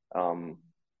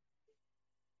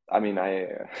 I mean,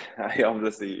 I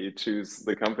obviously choose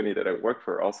the company that I work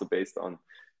for also based on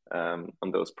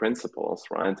those principles,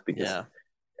 right? Because Yeah.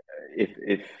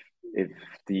 if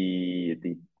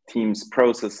the team's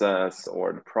processes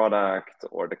or the product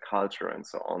or the culture and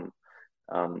so on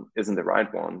isn't the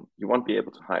right one, you won't be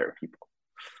able to hire people,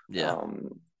 Yeah.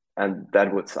 and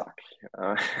that would suck.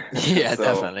 Yeah. So,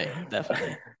 Definitely.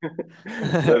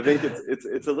 so I think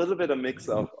it's a little bit a mix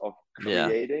of Yeah.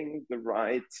 creating the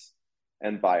right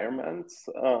environment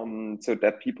so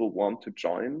that people want to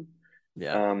join,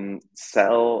 Yeah.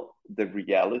 sell the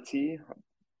reality,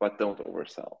 but don't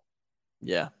oversell.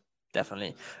 Yeah,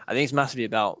 definitely. I think it's massively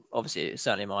about, obviously, it's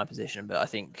certainly my position, but I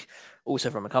think also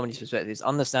from a company's perspective, is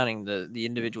understanding the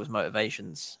individual's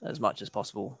motivations as much as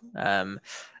possible.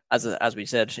 As we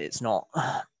said, it's not.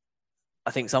 I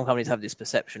think some companies have this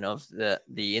perception of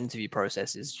the interview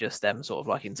process is just them sort of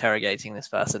like interrogating this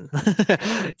person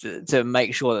to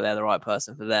make sure that they're the right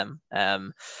person for them.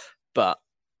 But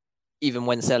even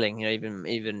when selling,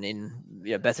 even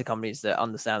in better companies that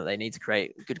understand that they need to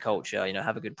create good culture,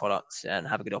 have a good product and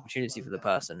have a good opportunity for the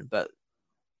person, but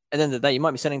the end of the day, you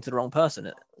might be sending to the wrong person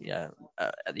at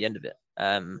the end of it.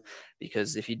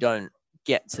 Because if you don't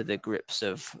get to the grips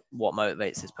of what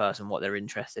motivates this person, what they're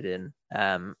interested in,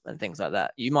 and things like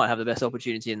that, you might have the best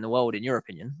opportunity in the world, in your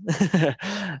opinion.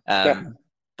 Yeah.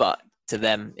 But to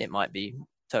them, it might be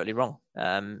totally wrong.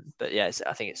 But yeah,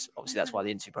 I think it's obviously that's why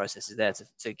the interview process is there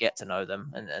to get to know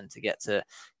them and to get to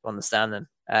understand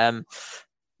them.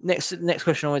 Next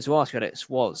question I wanted to ask you, Alex,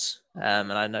 was,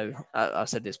 and I know I've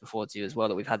said this before to you as well,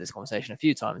 that we've had this conversation a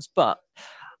few times, but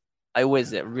I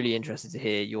always get really interested to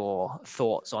hear your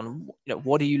thoughts on,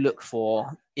 what do you look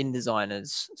for in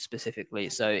designers specifically?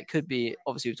 So it could be,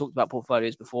 obviously we've talked about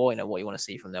portfolios before, what you want to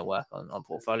see from their work on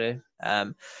portfolio.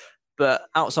 But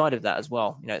outside of that as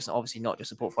well, it's obviously not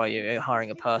just a portfolio, you're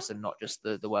hiring a person, not just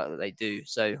the work that they do.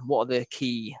 So what are the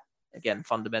key, again,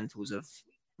 fundamentals of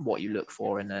what you look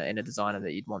for in a designer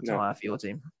that you'd want to hire for your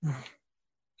team?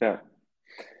 Yeah.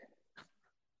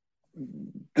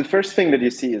 The first thing that you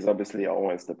see is obviously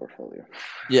always the portfolio.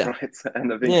 Yeah. Right.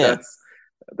 And I think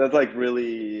that's like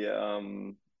really,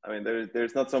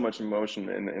 there's not so much emotion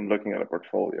in looking at a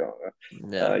portfolio.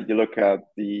 You look at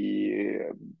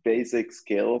the basic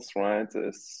skills, right?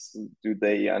 Do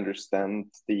they understand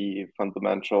the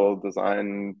fundamental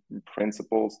design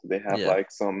principles? Do they have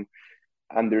like some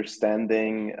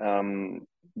understanding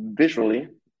visually?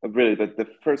 Really, the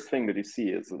first thing that you see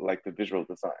is like the visual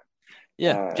design.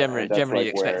 Yeah, generally like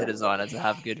you expect a designer to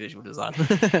have good visual design.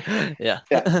 Yeah.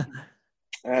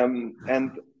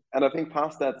 And I think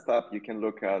past that step, you can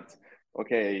look at,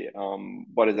 okay,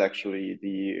 what is actually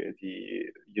the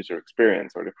user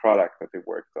experience or the product that they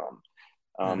worked on.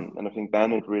 And I think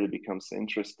then it really becomes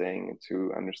interesting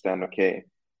to understand, okay,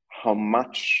 how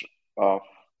much of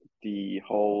the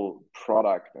whole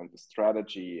product and the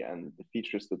strategy and the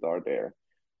features that are there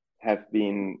have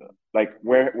been like,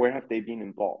 where have they been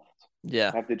involved?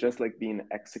 Yeah. Have they just like been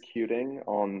executing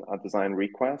on a design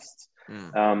request,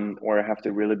 or have they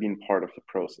really been part of the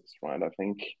process? Right. I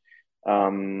think,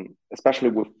 especially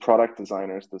with product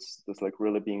designers, this like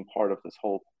really being part of this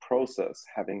whole process,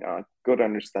 having a good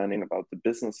understanding about the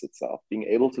business itself, being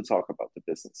able to talk about the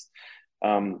business.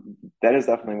 That is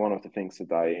definitely one of the things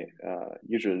that I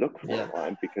usually look for,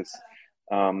 right? Because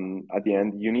at the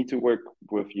end, you need to work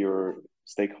with your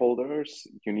stakeholders.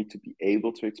 You need to be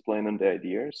able to explain them the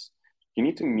ideas. You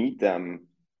need to meet them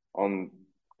on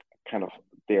kind of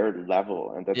their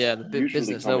level, and that's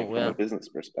usually coming from a business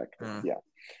perspective. Yeah.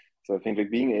 So I think like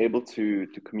being able to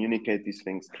communicate these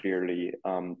things clearly,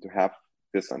 to have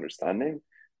this understanding,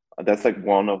 that's like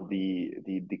one of the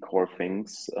core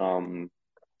things,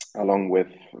 along with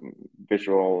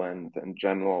visual and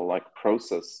general like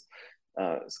process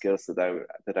skills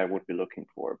that I would be looking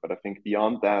for. But I think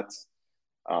beyond that,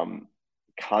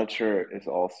 culture is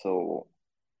also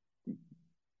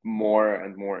more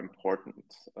and more important,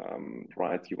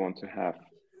 right? You want to have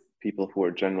people who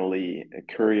are generally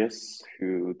curious,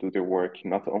 who do their work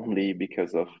not only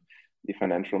because of the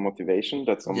financial motivation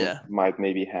that some might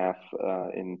maybe have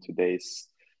in today's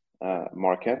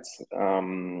markets.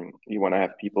 You want to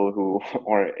have people who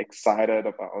are excited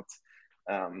about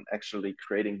actually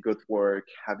creating good work,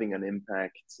 having an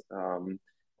impact,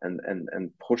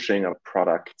 and pushing a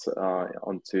product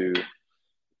onto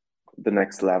the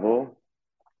next level.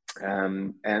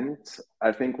 And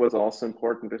I think what's also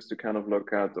important is to kind of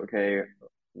look at, okay,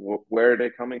 where are they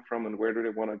coming from and where do they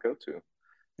want to go to?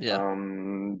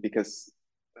 Because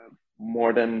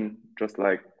more than just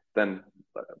like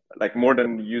more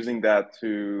than using that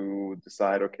to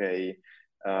decide, okay,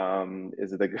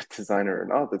 is it a good designer or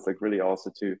not? It's like really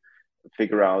also to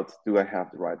figure out, do I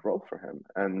have the right role for him?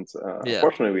 And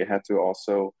unfortunately, we had to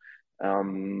also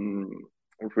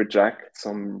reject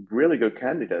some really good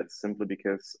candidates simply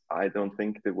because I don't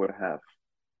think they would have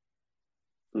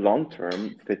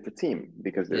long-term fit the team,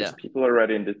 because there's people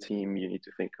already in the team. You need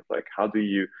to think of like, how do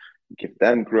you give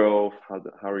them growth?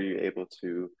 How are you able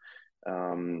to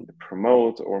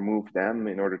promote or move them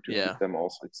in order to keep them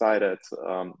also excited,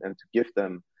 and to give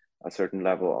them a certain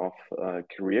level of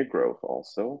career growth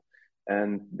also.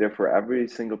 And therefore, every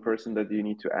single person that you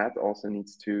need to add also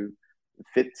needs to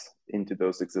fit into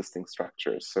those existing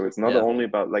structures. So it's not only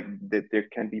about like there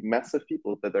can be massive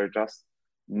people that are just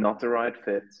not the right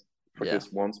fit for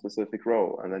this one specific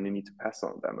role, and then you need to pass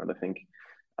on them. And I think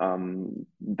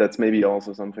that's maybe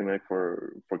also something like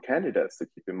for candidates to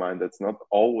keep in mind. That's not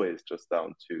always just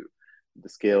down to the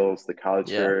skills, the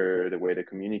culture, the way they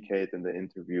communicate in the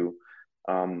interview.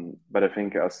 But I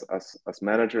think as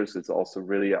managers, it's also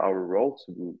really our role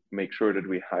to make sure that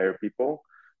we hire people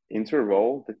into a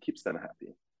role that keeps them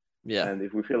happy. And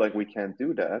if we feel like we can't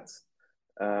do that,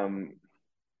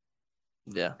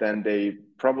 Yeah. then they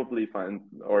probably find,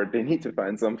 or they need to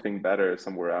find something better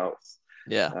somewhere else.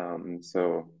 Yeah.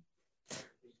 So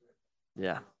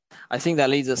Yeah. I think that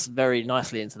leads us very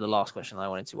nicely into the last question I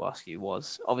wanted to ask you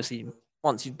was obviously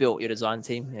once you've built your design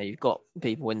team, you know, you've got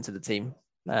people into the team.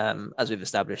 As we've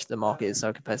established, the market is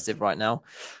so competitive right now.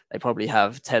 They probably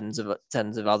have tens of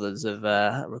others of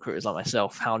recruiters like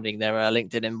myself hounding their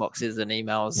LinkedIn inboxes and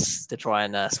emails to try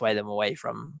and sway them away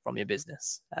from your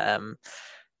business.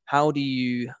 How do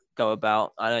you go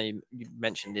about? I know you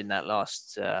mentioned in that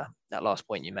last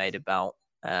point you made about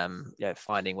you know,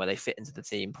 finding where they fit into the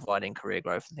team, providing career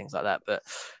growth and things like that. But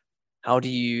how do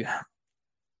you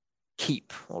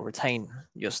keep or retain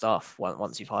your staff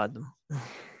once you've hired them?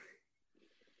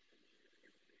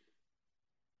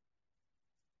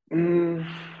 mm,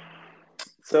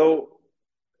 so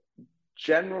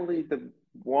generally the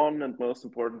one and most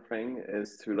important thing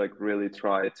is to like really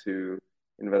try to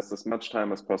invest as much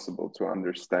time as possible to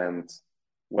understand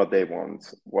what they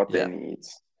want, what they Yeah, need,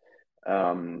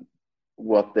 um,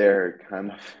 what their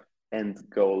kind of end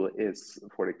goal is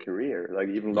for the career, like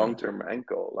even mm. long-term end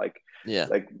goal, Yeah,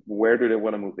 like where do they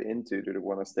want to move into? Do they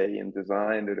want to stay in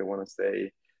design? Do they want to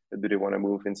stay? Do they want to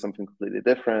move in something completely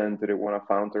different? Do they want to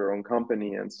found their own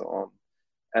company and so on?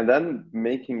 And then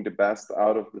making the best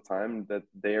out of the time that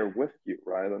they're with you,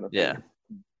 right? And I think yeah,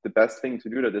 the best thing to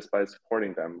do that is by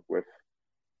supporting them with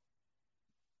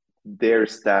their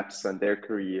steps and their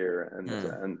career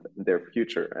mm. and their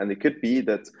future. And it could be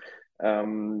that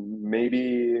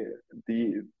maybe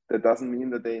the that doesn't mean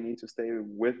that they need to stay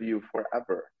with you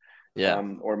forever. Yeah,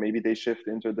 Or maybe they shift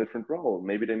into a different role.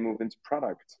 Maybe they move into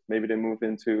product. Maybe they move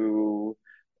into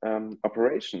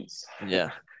operations. yeah,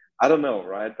 I don't know,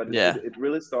 right? But yeah, it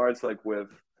really starts like with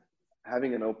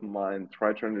having an open mind,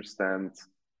 try to understand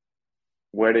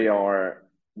where they are,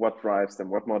 what drives them,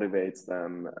 what motivates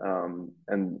them,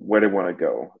 and where they want to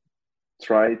go.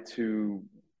 Try to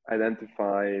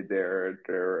identify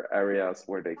their areas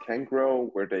where they can grow,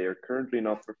 where they are currently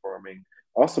not performing.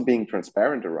 Also, being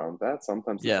transparent around that.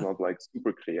 Sometimes it's yeah, not like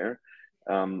super clear,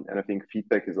 and I think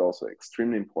feedback is also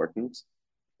extremely important.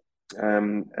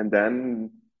 And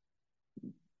then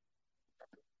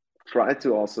try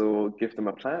to also give them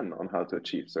a plan on how to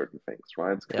achieve certain things,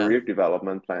 right? yeah, Career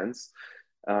development plans.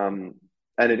 Um,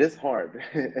 and it is hard.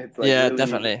 It's like yeah. really,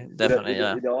 Definitely, definitely.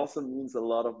 Yeah, it also means a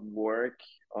lot of work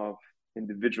of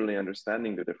individually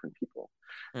understanding the different people.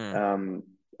 mm. Um,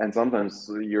 and sometimes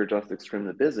you're just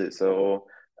extremely busy. So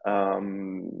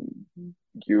um,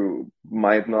 you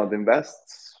might not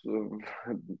invest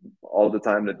all the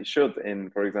time that you should in,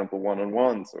 for example,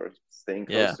 one-on-ones or staying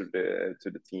close Yeah,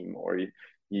 to the team, or you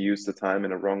use the time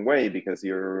in a wrong way because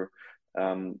you're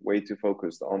way too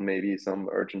focused on maybe some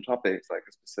urgent topics like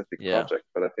a specific yeah, project.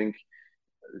 But I think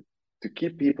to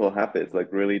keep people happy, it's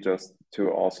like really just to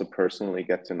also personally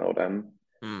get to know them,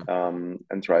 mm.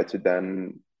 and try to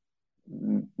then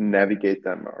navigate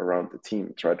them around the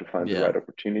team, try to find the Yeah, right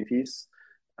opportunities.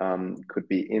 Could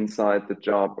be inside the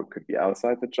job or could be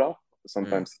outside the job. mm.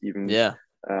 Sometimes even Yeah,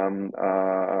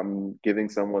 giving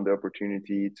someone the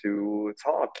opportunity to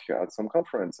talk at some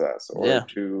conferences or yeah,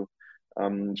 to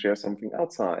share something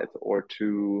outside or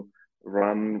to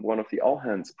run one of the all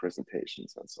hands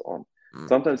presentations and so on. mm.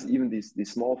 Sometimes even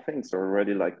these small things are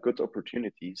already like good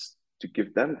opportunities to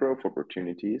give them growth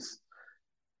opportunities,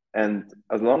 and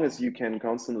as long as you can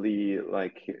constantly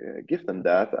like give them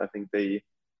that, I think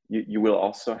you will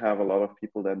also have a lot of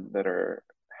people that are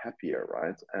happier,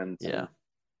 right? And yeah,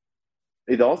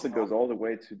 it also goes all the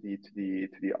way to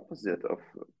the opposite of,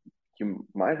 you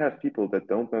might have people that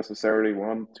don't necessarily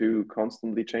want to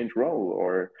constantly change role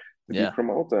or to be yeah,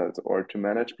 promoted or to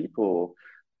manage people.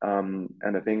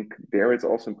 And I think there it's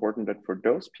also important that for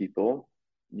those people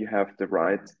you have the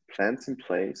right plans in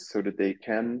place so that they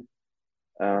can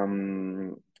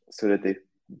um, so that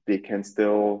they can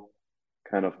still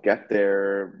kind of get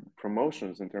their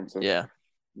promotions in terms of yeah,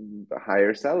 the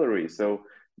higher salary, so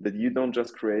that you don't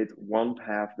just create one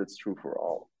path that's true for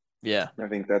all. yeah, I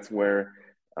think that's where,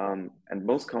 and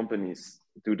most companies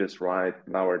do this right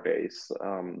nowadays.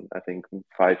 I think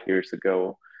 5 years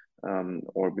ago,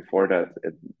 or before that,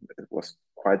 it was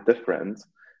quite different.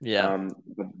 yeah,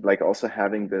 But like also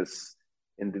having this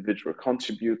individual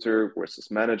contributor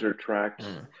versus manager track,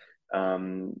 mm.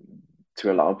 um,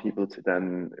 to allow people to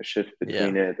then shift Yeah,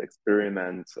 between it,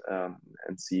 experiment,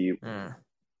 and see, mm.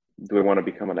 do I want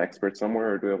to become an expert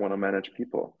somewhere or do I want to manage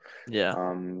people? Yeah,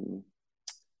 Um,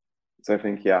 so I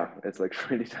think, yeah, it's like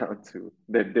really down to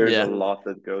that. There's a yeah, lot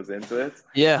that goes into it.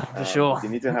 yeah, for But sure. you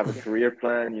need to have a career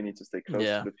plan. You need to stay close to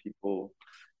Yeah. the people.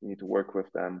 You need to work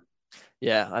with them.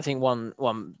 Yeah, I think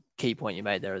one key point you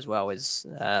made there as well is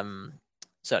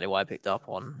certainly what I picked up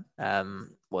on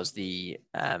was the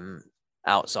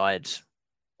outside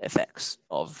effects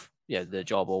of the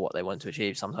job or what they want to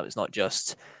achieve. Sometimes it's not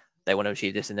just they want to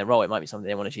achieve this in their role; it might be something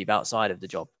they want to achieve outside of the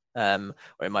job, or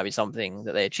it might be something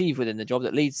that they achieve within the job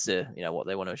that leads to what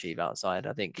they want to achieve outside.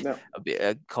 I think Yeah.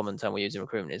 a common term we use in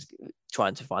recruitment is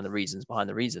trying to find the reasons behind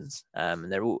the reasons,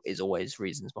 and there is always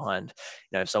reasons behind.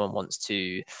 If someone wants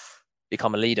to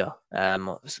become a leader,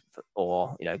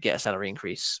 or get a salary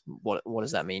increase, what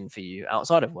does that mean for you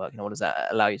outside of work? What does that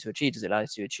allow you to achieve? Does it allow you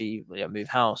to achieve, move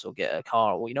house or get a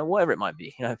car, or whatever it might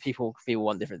be? People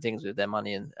want different things with their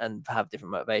money and have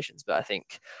different motivations. But I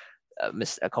think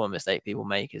a common mistake people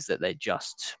make is that they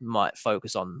just might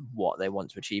focus on what they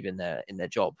want to achieve in their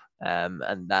job,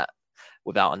 and that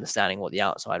without understanding what the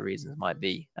outside reasons might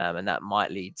be, and that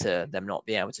might lead to them not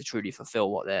being able to truly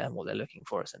fulfill what they're looking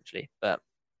for, essentially. But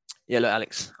yeah, look,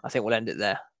 Alex, I think we'll end it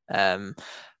there.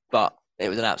 But it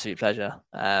was an absolute pleasure.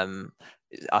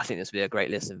 I think this will be a great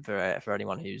listen for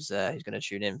anyone who's going to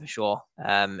tune in for sure.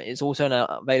 It's also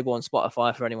available on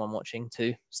Spotify for anyone watching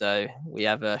too. So we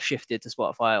have shifted to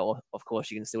Spotify, or of course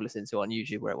you can still listen to it on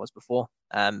YouTube where it was before.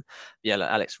 Yeah, look,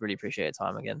 Alex, really appreciate your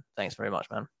time again. Thanks very much,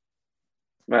 man.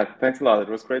 Matt, thanks a lot. It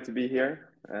was great to be here,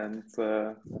 and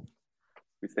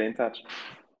we stay in touch.